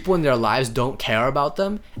like the people in their lives don't care about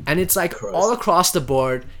them, and it's like all across the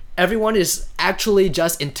board, everyone is actually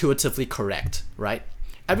just intuitively correct, right?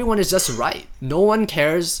 Everyone is just right. No one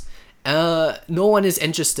cares. No one is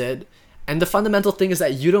interested. And the fundamental thing is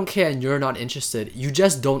that you don't care and you're not interested. You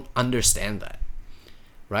just don't understand that,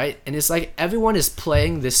 right? And it's like everyone is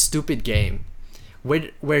playing this stupid game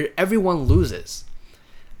where everyone loses,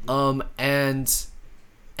 and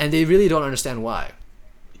they really don't understand why.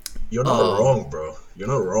 You're not wrong, bro. You're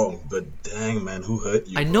not wrong, but dang, man, who hurt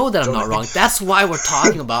you? I know that I'm not wrong. That's why we're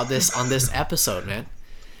talking about this on this episode, man.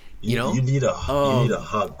 You need a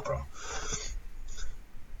hug, bro.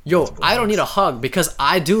 Yo, I don't need a hug because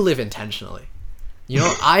I do live intentionally.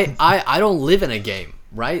 I don't live in a game,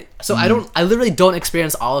 right? So I literally don't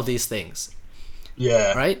experience all of these things.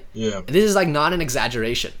 Yeah. Right? Yeah. And this is like not an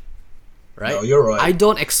exaggeration. Right? No, you're right. I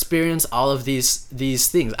don't experience all of these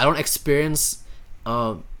things. I don't experience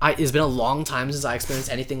it's been a long time since I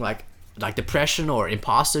experienced anything like depression or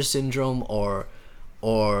imposter syndrome or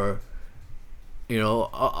all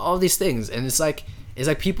these things. And it's like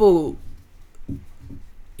people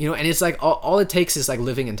and it's like all it takes is like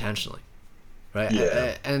living intentionally, right?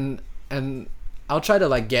 Yeah. And I'll try to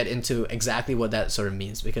like get into exactly what that sort of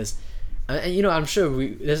means because, I'm sure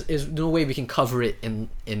there's no way we can cover it in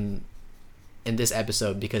this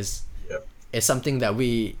episode because it's something that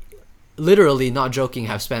we literally, not joking,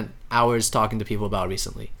 have spent hours talking to people about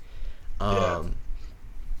recently. But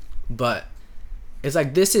it's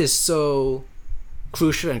like this is so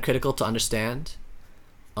crucial and critical to understand.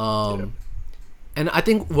 And I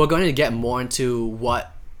think we're going to get more into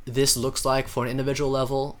what this looks like for an individual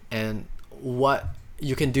level and what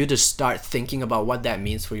you can do to start thinking about what that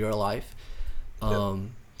means for your life.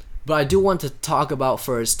 But I do want to talk about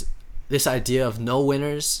first this idea of no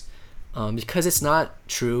winners, because it's not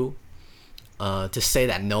true to say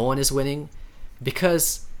that no one is winning,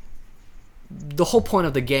 because the whole point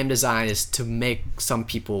of the game design is to make some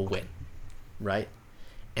people win, right?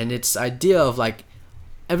 And it's idea of like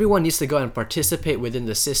everyone needs to go and participate within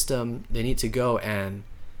the system. They need to go and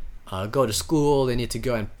go to school. They need to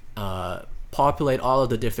go and populate all of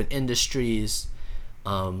the different industries.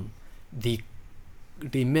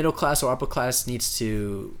 The middle class or upper class needs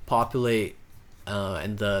to populate,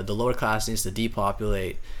 and the lower class needs to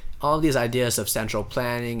depopulate. All of these ideas of central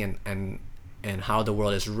planning and how the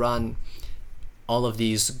world is run. All of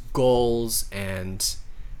these goals and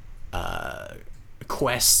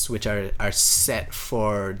quests which are set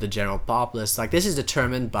for the general populace, like this is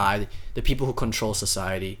determined by the people who control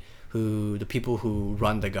society, the people who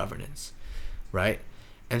run the governance, right?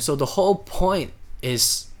 And so the whole point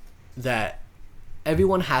is that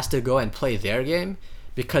everyone has to go and play their game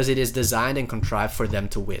because it is designed and contrived for them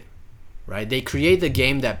to win, right? They create the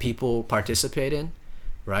game that people participate in,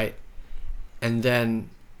 right? And then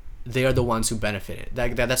they are the ones who benefit it.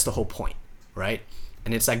 That's the whole point, right?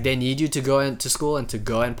 And it's like they need you to go into school and to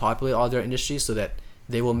go and populate all their industries so that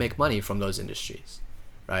they will make money from those industries,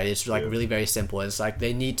 right? It's like really very simple. It's like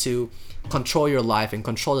they need to control your life and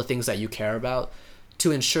control the things that you care about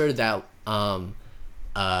to ensure that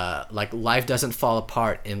like life doesn't fall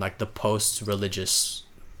apart in like the post-religious,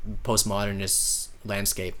 post-modernist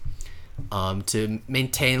landscape, to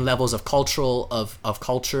maintain levels of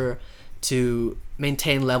culture, to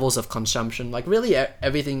maintain levels of consumption. Like really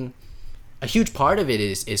everything. A huge part of it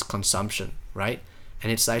is consumption, right?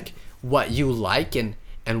 And it's like what you like and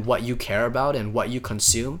what you care about and what you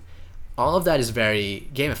consume. All of that is very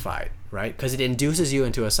gamified, right? Because it induces you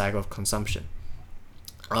into a cycle of consumption.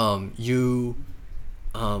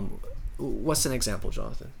 What's an example,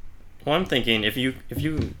 Jonathan? Well, I'm thinking if you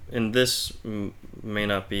in this may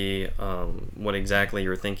not be what exactly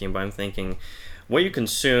you're thinking, but I'm thinking what you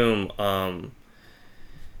consume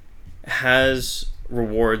has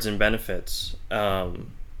rewards and benefits,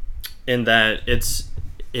 in that it's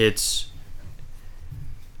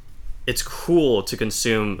cool to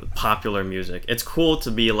consume popular music. It's cool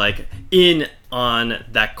to be like in on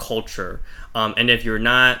that culture. And if you're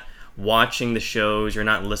not watching the shows, you're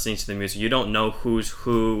not listening to the music, you don't know who's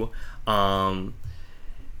who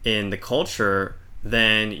in the culture,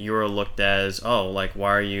 then you're looked as, oh, like, why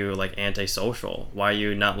are you like antisocial? Why are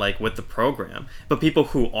you not like with the program? But people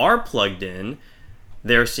who are plugged in,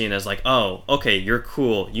 they're seen as like, oh, okay, you're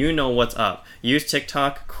cool. You know what's up. Use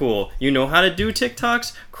TikTok? Cool. You know how to do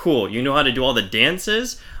TikToks? Cool. You know how to do all the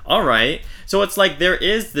dances? All right. So it's like there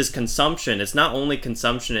is this consumption. It's not only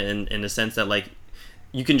consumption in the sense that like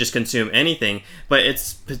you can just consume anything, but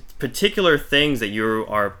it's particular things that you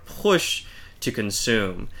are pushed to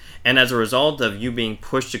consume. And as a result of you being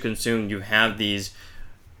pushed to consume, you have these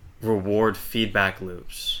reward feedback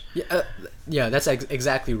loops. Yeah, that's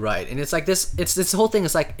exactly right. And it's like this whole thing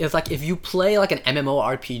is like if you play like an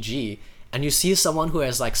MMORPG and you see someone who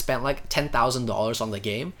has like spent like $10,000 on the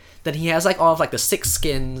game, then he has like all of like the 6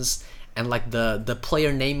 skins and like the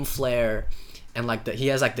player name flare, and like he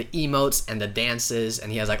has like the emotes and the dances,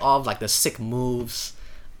 and he has like all of like the sick moves,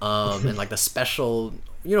 and like the special,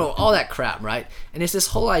 all that crap, right? And it's this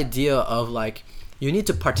whole idea of like you need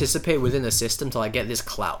to participate within the system to like get this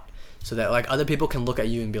clout, so that like other people can look at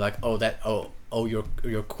you and be like, oh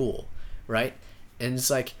you're cool, right? And it's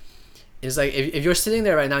like if you're sitting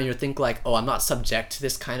there right now and you think like, oh, I'm not subject to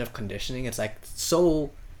this kind of conditioning, it's like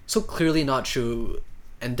so clearly not true,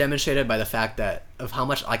 and demonstrated by the fact that of how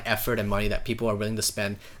much like effort and money that people are willing to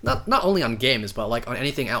spend, not only on games but like on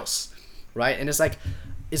anything else, right? And it's like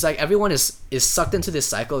everyone is sucked into this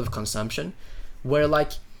cycle of consumption where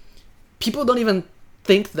like people don't even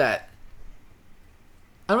think that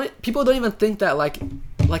like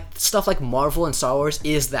stuff like Marvel and Star Wars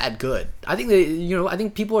is that good. I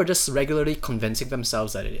think people are just regularly convincing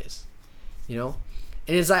themselves that it is, and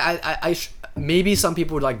it's like maybe some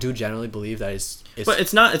people would like do generally believe that it's but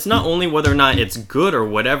it's not only whether or not it's good or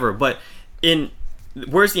whatever, but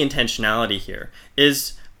where's the intentionality here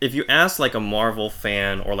is, if you ask like a Marvel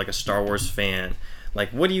fan or like a Star Wars fan, like,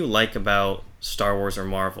 what do you like about Star Wars or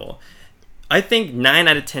Marvel? I think 9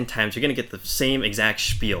 out of 10 times you're going to get the same exact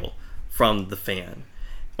spiel from the fan.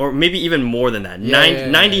 Or maybe even more than that.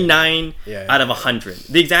 99 out of 100.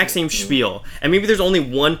 The exact same spiel. And maybe there's only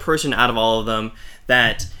one person out of all of them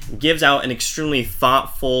that gives out an extremely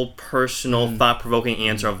thoughtful, personal, thought-provoking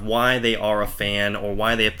answer of why they are a fan or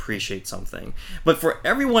why they appreciate something. But for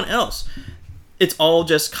everyone else, it's all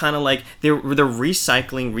just kind of like they're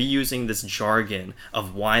recycling, reusing this jargon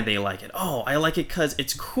of why they like it. Oh, I like it because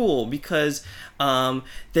it's cool, because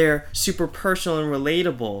they're super personal and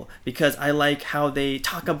relatable, because I like how they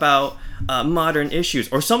talk about modern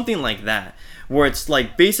issues or something like that, where it's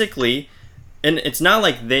like basically, and it's not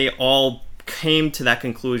like they all came to that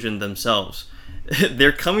conclusion themselves.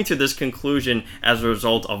 They're coming to this conclusion as a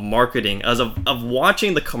result of marketing, as of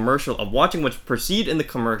watching the commercial, of watching what's perceived in the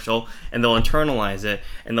commercial, and they'll internalize it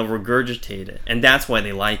and they'll regurgitate it, and that's why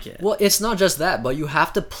they like it. Well, it's not just that, but you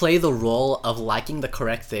have to play the role of liking the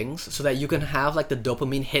correct things so that you can have like the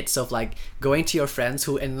dopamine hits of like going to your friends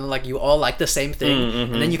who, and like you all like the same thing,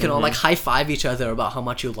 and then you can all like high five each other about how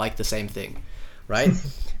much you like the same thing, right?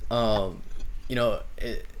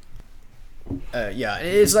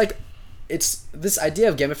 It's like, it's this idea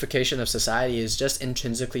of gamification of society is just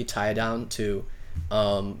intrinsically tied down to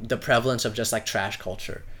the prevalence of just like trash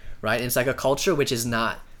culture, right? And it's like a culture which is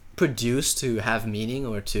not produced to have meaning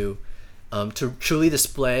or to truly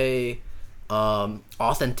display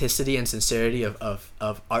authenticity and sincerity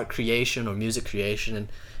of art creation or music creation,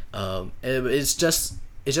 and it's just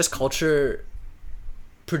culture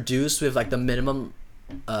produced with like the minimum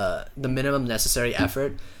necessary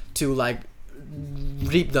effort to like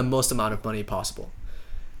reap the most amount of money possible,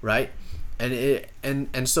 right?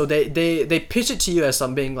 And so they pitch it to you as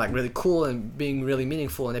something like really cool and being really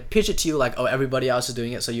meaningful, and they pitch it to you like, oh, everybody else is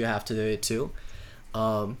doing it, so you have to do it too.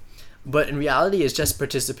 But in reality, it's just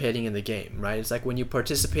participating in the game, right? It's like when you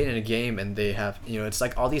participate in a game and they have, it's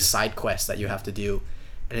like all these side quests that you have to do,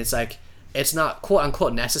 and it's like it's not quote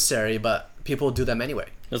unquote necessary, but people do them anyway.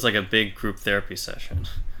 It's like a big group therapy session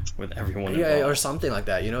with everyone involved. Yeah, or something like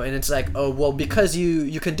that, and it's like, oh, well, because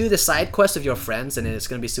you can do the side quest of your friends, and it's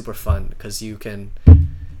gonna be super fun because you can,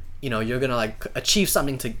 you're gonna like achieve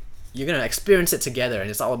something, you're gonna experience it together, and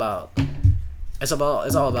it's all about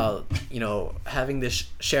having this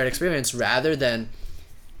shared experience rather than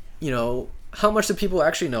how much do people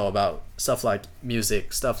actually know about stuff like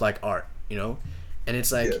music, stuff like art, you know? And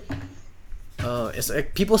it's like, it's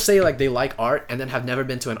like people say like they like art and then have never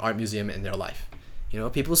been to an art museum in their life. You know,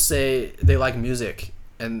 people say they like music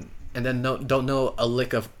and then don't know a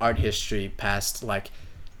lick of art history past like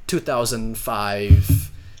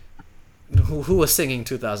 2005. Who was singing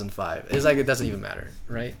 2005? It's like it doesn't even matter,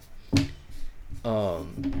 right?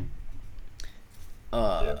 Can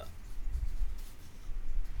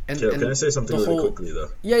I say something really quickly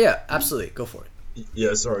though? Yeah, absolutely. Go for it.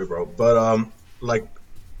 Yeah, sorry, bro. But like,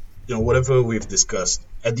 you know, whatever we've discussed,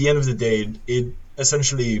 at the end of the day, it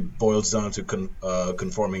essentially boils down to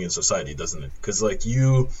conforming in society, doesn't it? Because like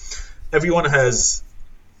everyone has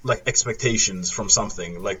like expectations from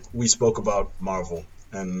something. Like we spoke about Marvel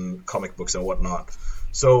and comic books and whatnot.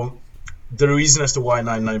 So the reason as to why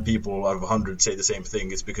 99 people out of 100 say the same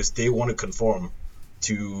thing is because they want to conform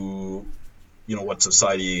to, you know, what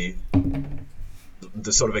society,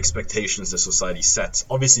 the sort of expectations that society sets.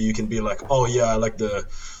 Obviously, you can be like, oh yeah, I like the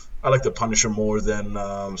Punisher more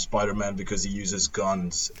than Spider-Man because he uses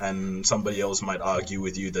guns, and somebody else might argue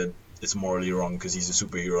with you that it's morally wrong because he's a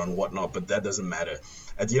superhero and whatnot, but that doesn't matter.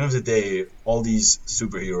 At the end of the day, all these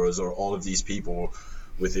superheroes or all of these people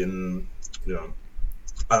within, you know,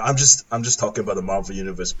 I'm just talking about the Marvel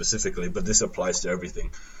universe specifically, but this applies to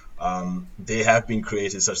everything. They have been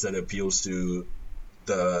created such that it appeals to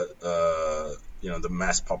the the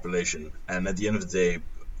mass population, and at the end of the day,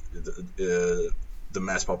 the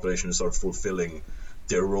mass population is sort of fulfilling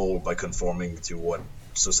their role by conforming to what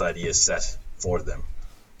society has set for them.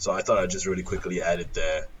 So I thought I'd just really quickly add it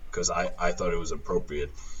there because I thought it was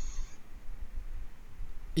appropriate.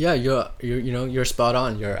 Yeah, you're spot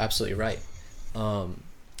on. You're absolutely right.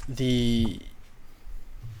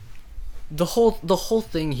 The whole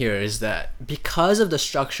thing here is that because of the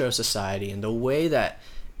structure of society and the way that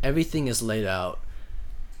everything is laid out,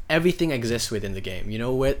 everything exists within the game. You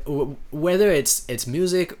know, whether it's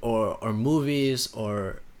music or movies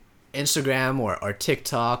or Instagram or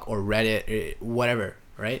TikTok or Reddit, whatever,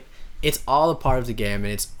 right? It's all a part of the game,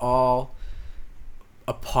 and it's all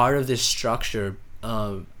a part of this structure.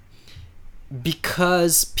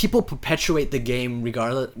 Because people perpetuate the game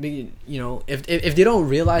regardless, you know, if they don't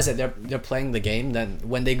realize that they're playing the game, then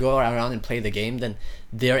when they go around and play the game, then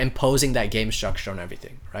they're imposing that game structure on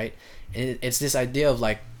everything, right? And it's this idea of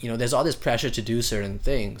like, you know, there's all this pressure to do certain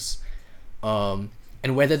things, and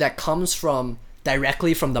whether that comes from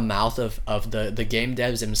directly from the mouth of the game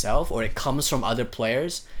devs themselves or it comes from other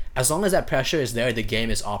players, as long as that pressure is there, the game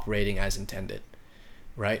is operating as intended,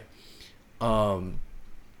 right?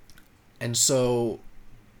 And so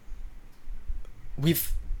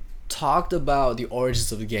we've talked about the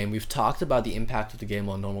origins of the game. We've talked about the impact of the game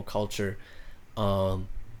on normal culture,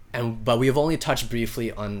 but we've only touched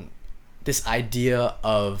briefly on this idea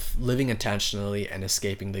of living intentionally and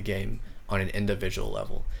escaping the game on an individual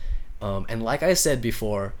level. And like I said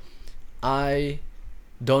before, I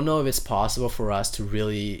don't know if it's possible for us to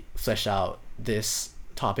really flesh out this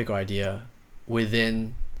topic or idea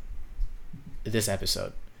within this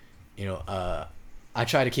episode. You know, I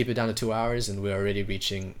try to keep it down to 2 hours, and we're already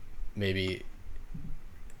reaching maybe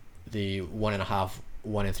the 1.5,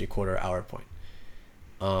 1 3/4 hour point.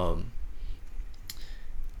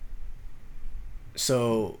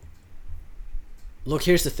 So, look,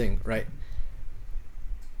 here's the thing, right?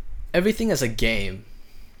 Everything is a game.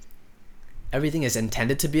 Everything is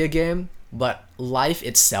intended to be a game, but life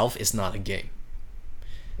itself is not a game,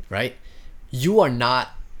 right? You are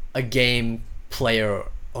not a game player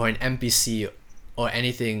or an NPC or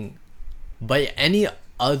anything by any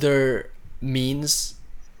other means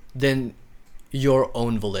than your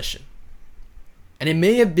own volition. And it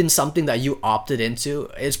may have been something that you opted into.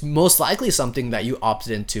 It's most likely something that you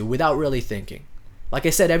opted into without really thinking. Like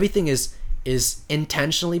I said, everything is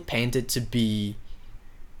intentionally painted to be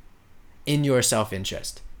in your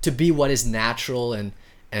self-interest, to be what is natural and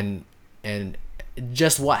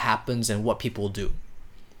just what happens and what people do,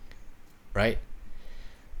 right?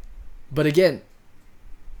 But again,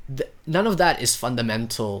 none of that is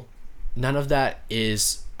fundamental. None of that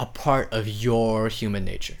is a part of your human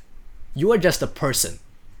nature. You are just a person,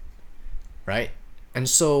 right? And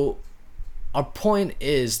so our point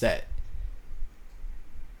is not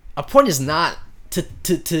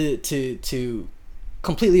to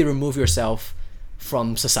completely remove yourself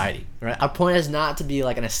from society, right? Our point is not to be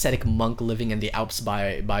like an ascetic monk living in the Alps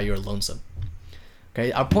by your lonesome.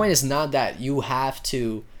 Okay? Our point is not that you have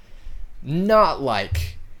to not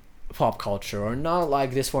like pop culture or not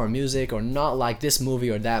like this form of music or not like this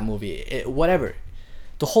movie or that movie, whatever.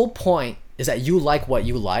 The whole point is that you like what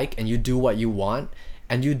you like and you do what you want,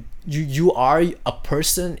 and you are a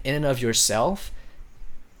person in and of yourself,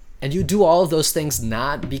 and you do all of those things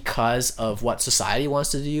not because of what society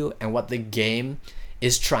wants to do and what the game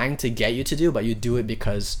is trying to get you to do, but you do it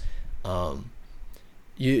because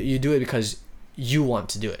you do it because you want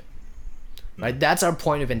to do it, right? That's our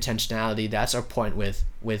point of intentionality. That's our point with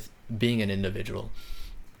being an individual.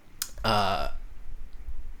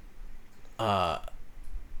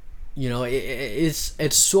 You know,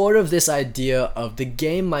 it's sort of this idea of the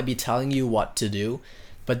game might be telling you what to do,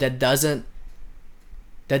 but that doesn't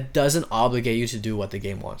obligate you to do what the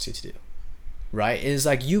game wants you to do, right? It's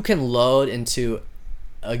like you can load into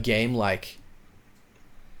a game like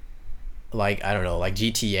I don't know, like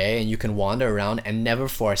GTA, and you can wander around and never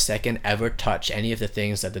for a second ever touch any of the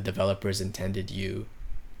things that the developers intended you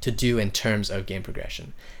to do in terms of game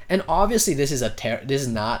progression. And obviously this is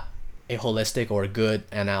not a holistic or a good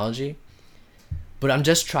analogy, but I'm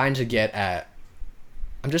just trying to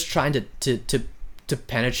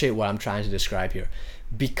penetrate what I'm trying to describe here,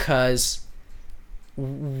 because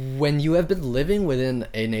when you have been living within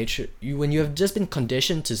a nature, when you have just been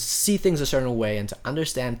conditioned to see things a certain way and to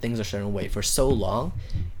understand things a certain way for so long,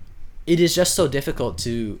 it is just so difficult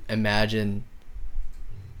to imagine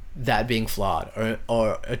that being flawed,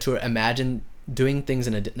 or to imagine doing things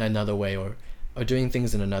in another way, or doing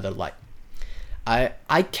things in another light.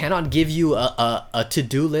 I cannot give you a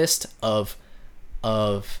to-do list of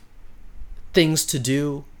things to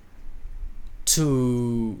do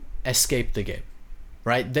to escape the game,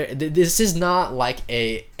 right? This is not like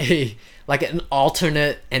like an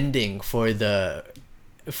alternate ending for the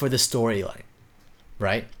storyline,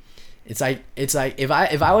 right? It's like if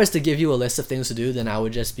I was to give you a list of things to do, then I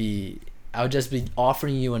would just be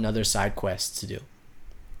offering you another side quest to do.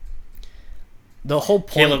 The whole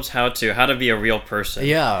point, Caleb's how to be a real person.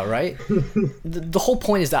 Yeah, right? The whole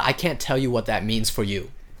point is that I can't tell you what that means for you,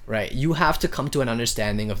 right? You have to come to an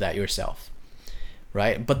understanding of that yourself,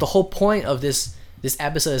 right? But the whole point of this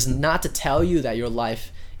episode is not to tell you that your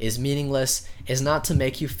life is meaningless, is not to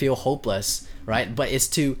make you feel hopeless, right? But it's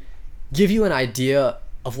to give you an idea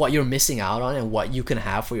of what you're missing out on and what you can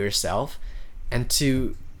have for yourself, and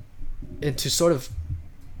to sort of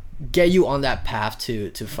get you on that path to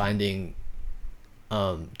finding,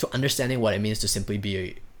 to understanding what it means to simply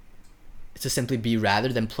be rather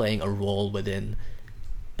than playing a role within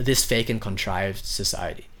this fake and contrived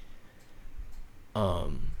society.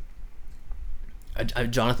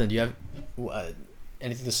 Jonathan, do you have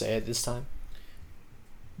anything to say at this time?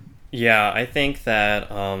 Yeah, I think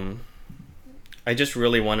that I just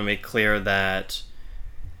really want to make clear that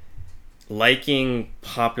liking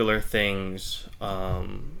popular things,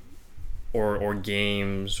 or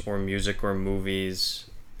games or music or movies,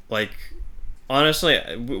 like, honestly,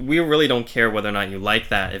 we really don't care whether or not you like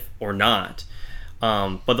that or not.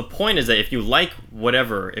 But the point is that if you like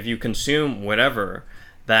whatever, if you consume whatever,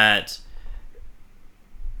 that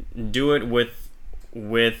do it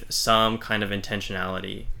with some kind of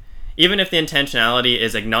intentionality. Even if the intentionality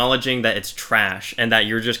is acknowledging that it's trash and that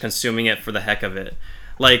you're just consuming it for the heck of it.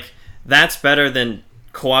 Like, that's better than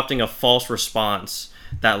co-opting a false response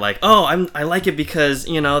that, like, oh, I like it because,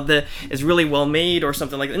 you know, it's really well made or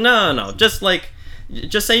something like that. No. Just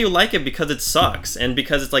say you like it because it sucks and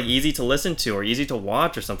because it's, like, easy to listen to or easy to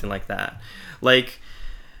watch or something like that. Like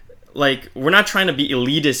we're not trying to be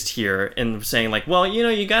elitist here and saying, like, well, you know,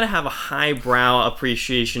 you gotta have a highbrow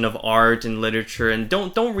appreciation of art and literature and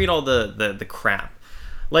don't read all the crap.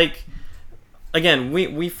 Like, again,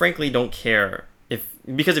 we frankly don't care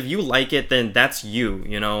because if you like it, then that's you,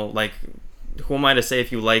 you know, like, who am I to say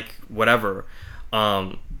if you like whatever?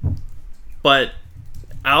 But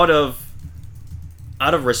out of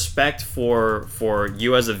respect for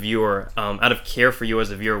you as a viewer, out of care for you as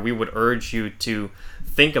a viewer, we would urge you to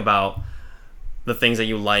think about the things that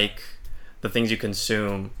you like, the things you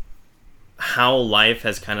consume, how life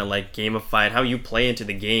has kind of like gamified, how you play into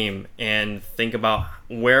the game, and think about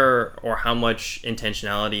where or how much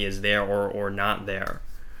intentionality is there or not there.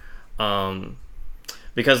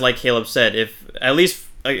 Because like Caleb said, if at least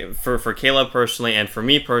for Caleb personally and for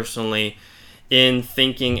me personally, in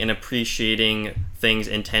thinking and appreciating things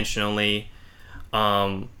intentionally,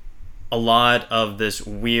 a lot of this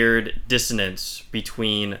weird dissonance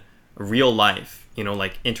between real life, you know,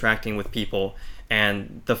 like interacting with people,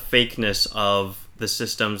 and the fakeness of the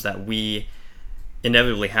systems that we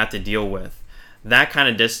inevitably have to deal with. That kind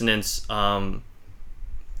of dissonance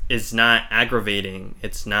is not aggravating.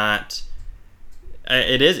 It's not...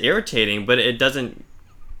 It is irritating, but it doesn't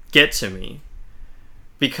get to me.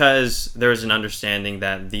 Because there's an understanding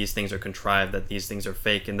that these things are contrived, that these things are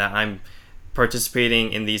fake, and that I'm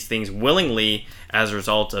participating in these things willingly as a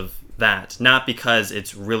result of that, not because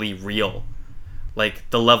it's really real. Like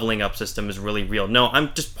the leveling up system is really real. No,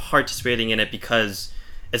 I'm just participating in it because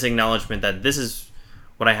it's acknowledgement that this is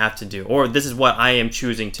what I have to do, or this is what I am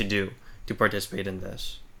choosing to do to participate in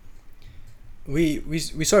this. We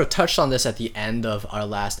sort of touched on this at the end of our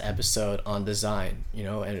last episode on design,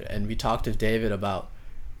 and we talked with David about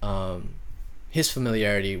his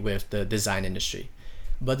familiarity with the design industry.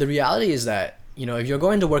 But the reality is that, if you're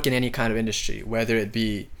going to work in any kind of industry, whether it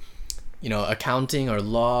be, accounting or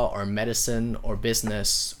law or medicine or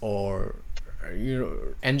business or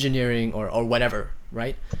engineering or whatever,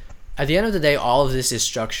 right? At the end of the day, all of this is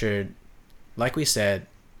structured, like we said,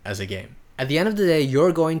 as a game. At the end of the day,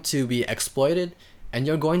 you're going to be exploited and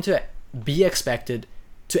you're going to be expected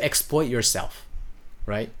to exploit yourself,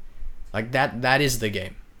 right? Like that is the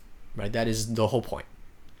game, right? That is the whole point.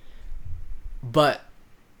 But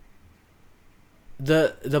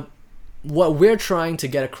the what we're trying to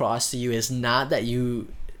get across to you is not that you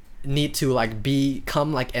need to like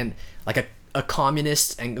become like a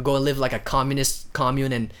communist and go and live like a communist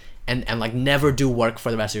commune and like never do work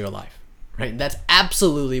for the rest of your life, right? That's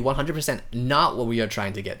absolutely 100% not what we are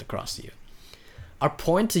trying to get across to you. Our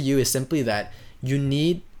point to you is simply that you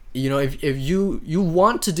need, if you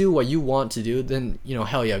want to do what you want to do, then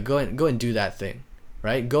hell yeah, go and do that thing,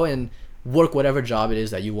 right? Go and work whatever job it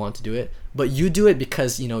is that you want to do it, but you do it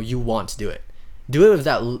because you want to do it. Do it with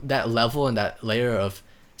that level and that layer of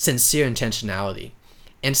sincere intentionality,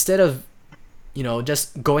 instead of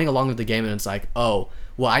just going along with the game and it's like, oh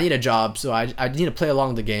well, I need a job, so I need to play along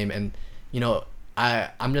with the game, and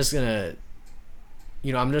I'm just gonna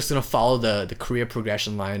follow the career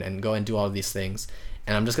progression line and go and do all of these things,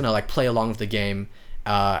 and I'm just gonna like play along with the game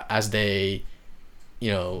as they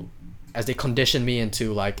condition me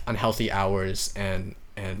into like unhealthy hours and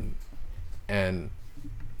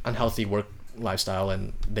unhealthy work lifestyle,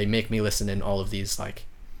 and they make me listen in all of these like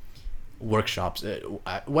workshops,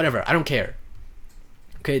 whatever. I don't care.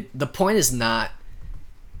 Okay, the point is not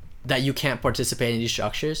that you can't participate in these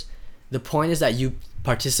structures. The point is that you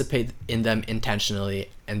participate in them intentionally,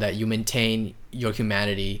 and that you maintain your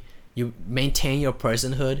humanity, you maintain your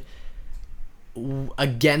personhood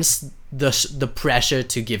against the pressure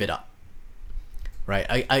to give it up,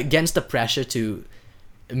 right? Against the pressure to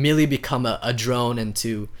merely become a drone and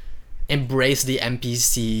to embrace the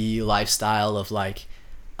NPC lifestyle of like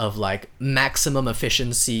maximum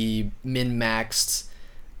efficiency, min-maxed,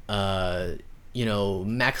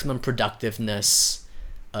 maximum productiveness,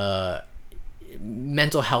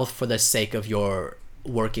 mental health for the sake of your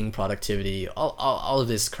working productivity, all of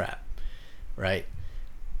this crap, right?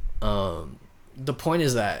 The point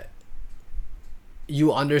is that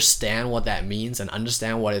you understand what that means and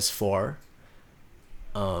understand what it's for,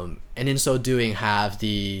 and in so doing have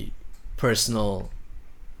the personal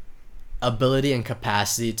ability and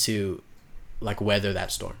capacity to like weather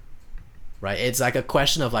that storm, right? It's like a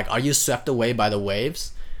question of like, are you swept away by the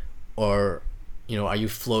waves, or are you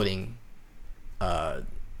floating, are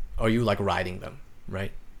you like riding them,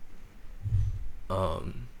 right?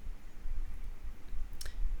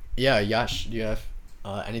 Yeah, Yash, do you have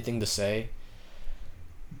anything to say?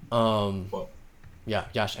 Well, yeah,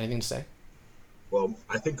 Yash, anything to say? Well,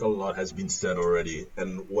 I think a lot has been said already,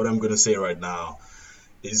 and what I'm going to say right now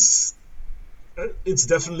is it's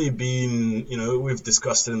definitely been, we've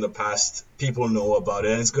discussed it in the past, people know about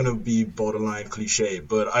it, and it's going to be borderline cliche,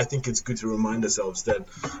 but I think it's good to remind ourselves that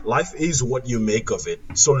life is what you make of it,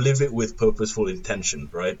 so live it with purposeful intention,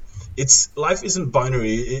 right? Life isn't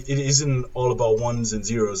binary, it isn't all about ones and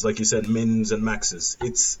zeros, like you said, mins and maxes.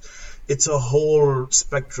 It's a whole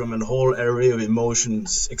spectrum and whole array of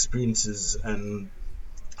emotions, experiences, and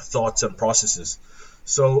thoughts and processes.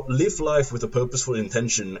 So live life with a purposeful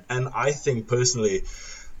intention, and I think personally,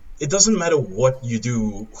 it doesn't matter what you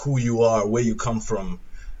do, who you are, where you come from.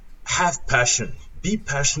 Have passion. Be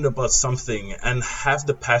passionate about something, and have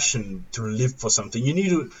the passion to live for something. You need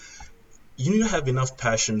to have enough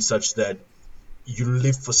passion such that you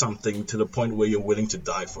live for something to the point where you're willing to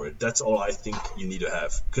die for it. That's all I think you need to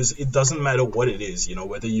have, because it doesn't matter what it is.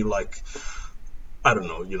 Whether you like, I don't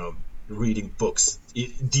know, reading books.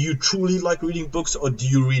 Do you truly like reading books, or do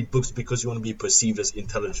you read books because you want to be perceived as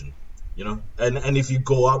intelligent? And if you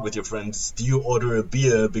go out with your friends, do you order a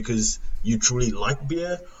beer because you truly like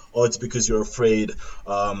beer, or it's because you're afraid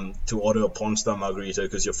to order a porn star margarita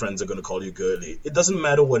because your friends are going to call you girly? It doesn't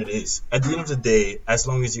matter what it is. At the end of the day, as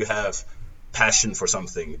long as you have passion for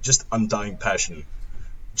something, just undying passion,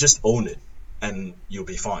 just own it and you'll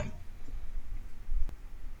be fine.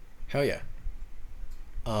 Hell yeah.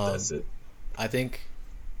 That's it. I think,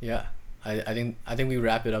 yeah, I think we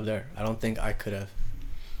wrap it up there. I don't think I could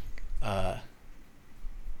have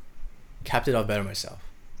capped it off better myself.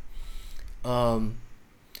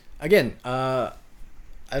 Again, I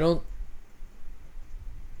don't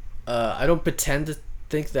pretend to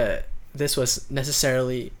think that this was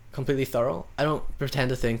necessarily completely thorough. I don't pretend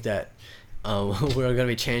to think that we're gonna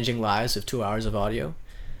be changing lives with 2 hours of audio.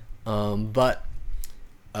 But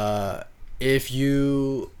if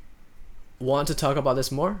you want to talk about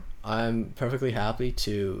this more, I'm perfectly happy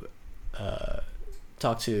to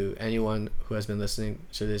talk to anyone who has been listening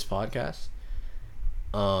to this podcast.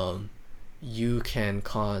 You can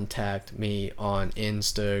contact me on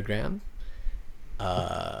Instagram.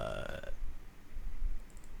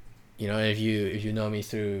 If you know me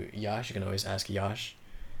through Yash, you can always ask Yash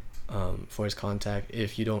for his contact.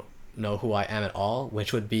 If you don't know who I am at all,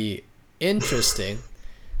 which would be interesting,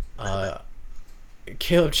 Caleb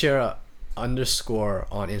Chera _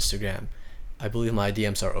 on Instagram. I believe my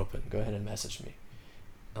DMs are open. Go ahead and message me.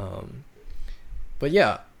 But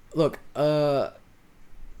yeah, look, we're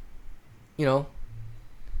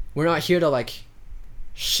not here to like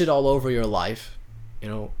shit all over your life.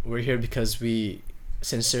 We're here because we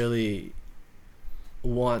sincerely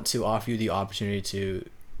want to offer you the opportunity to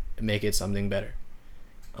make it something better,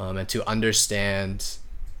 and to understand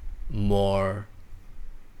more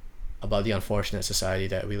about the unfortunate society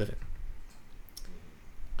that we live in.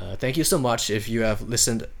 Thank you so much if you have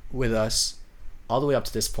listened with us all the way up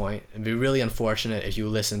to this point. It'd be really unfortunate if you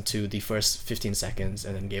listened to the first 15 seconds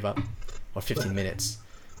and then gave up, or 15 minutes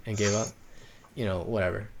and gave up.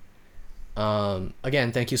 Whatever.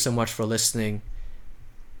 Again, thank you so much for listening.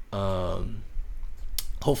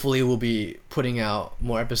 Hopefully we'll be putting out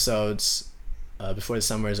more episodes before the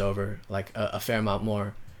summer is over, like a fair amount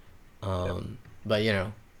more. But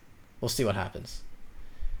we'll see what happens.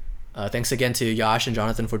 Thanks again to Yash and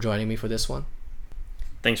Jonathan for joining me for this one.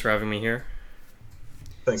 Thanks for having me here.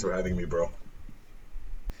 Thanks for having me, bro.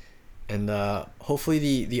 And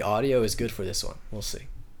hopefully the audio is good for this one. We'll see.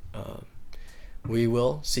 We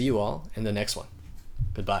will see you all in the next one.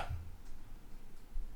 Goodbye.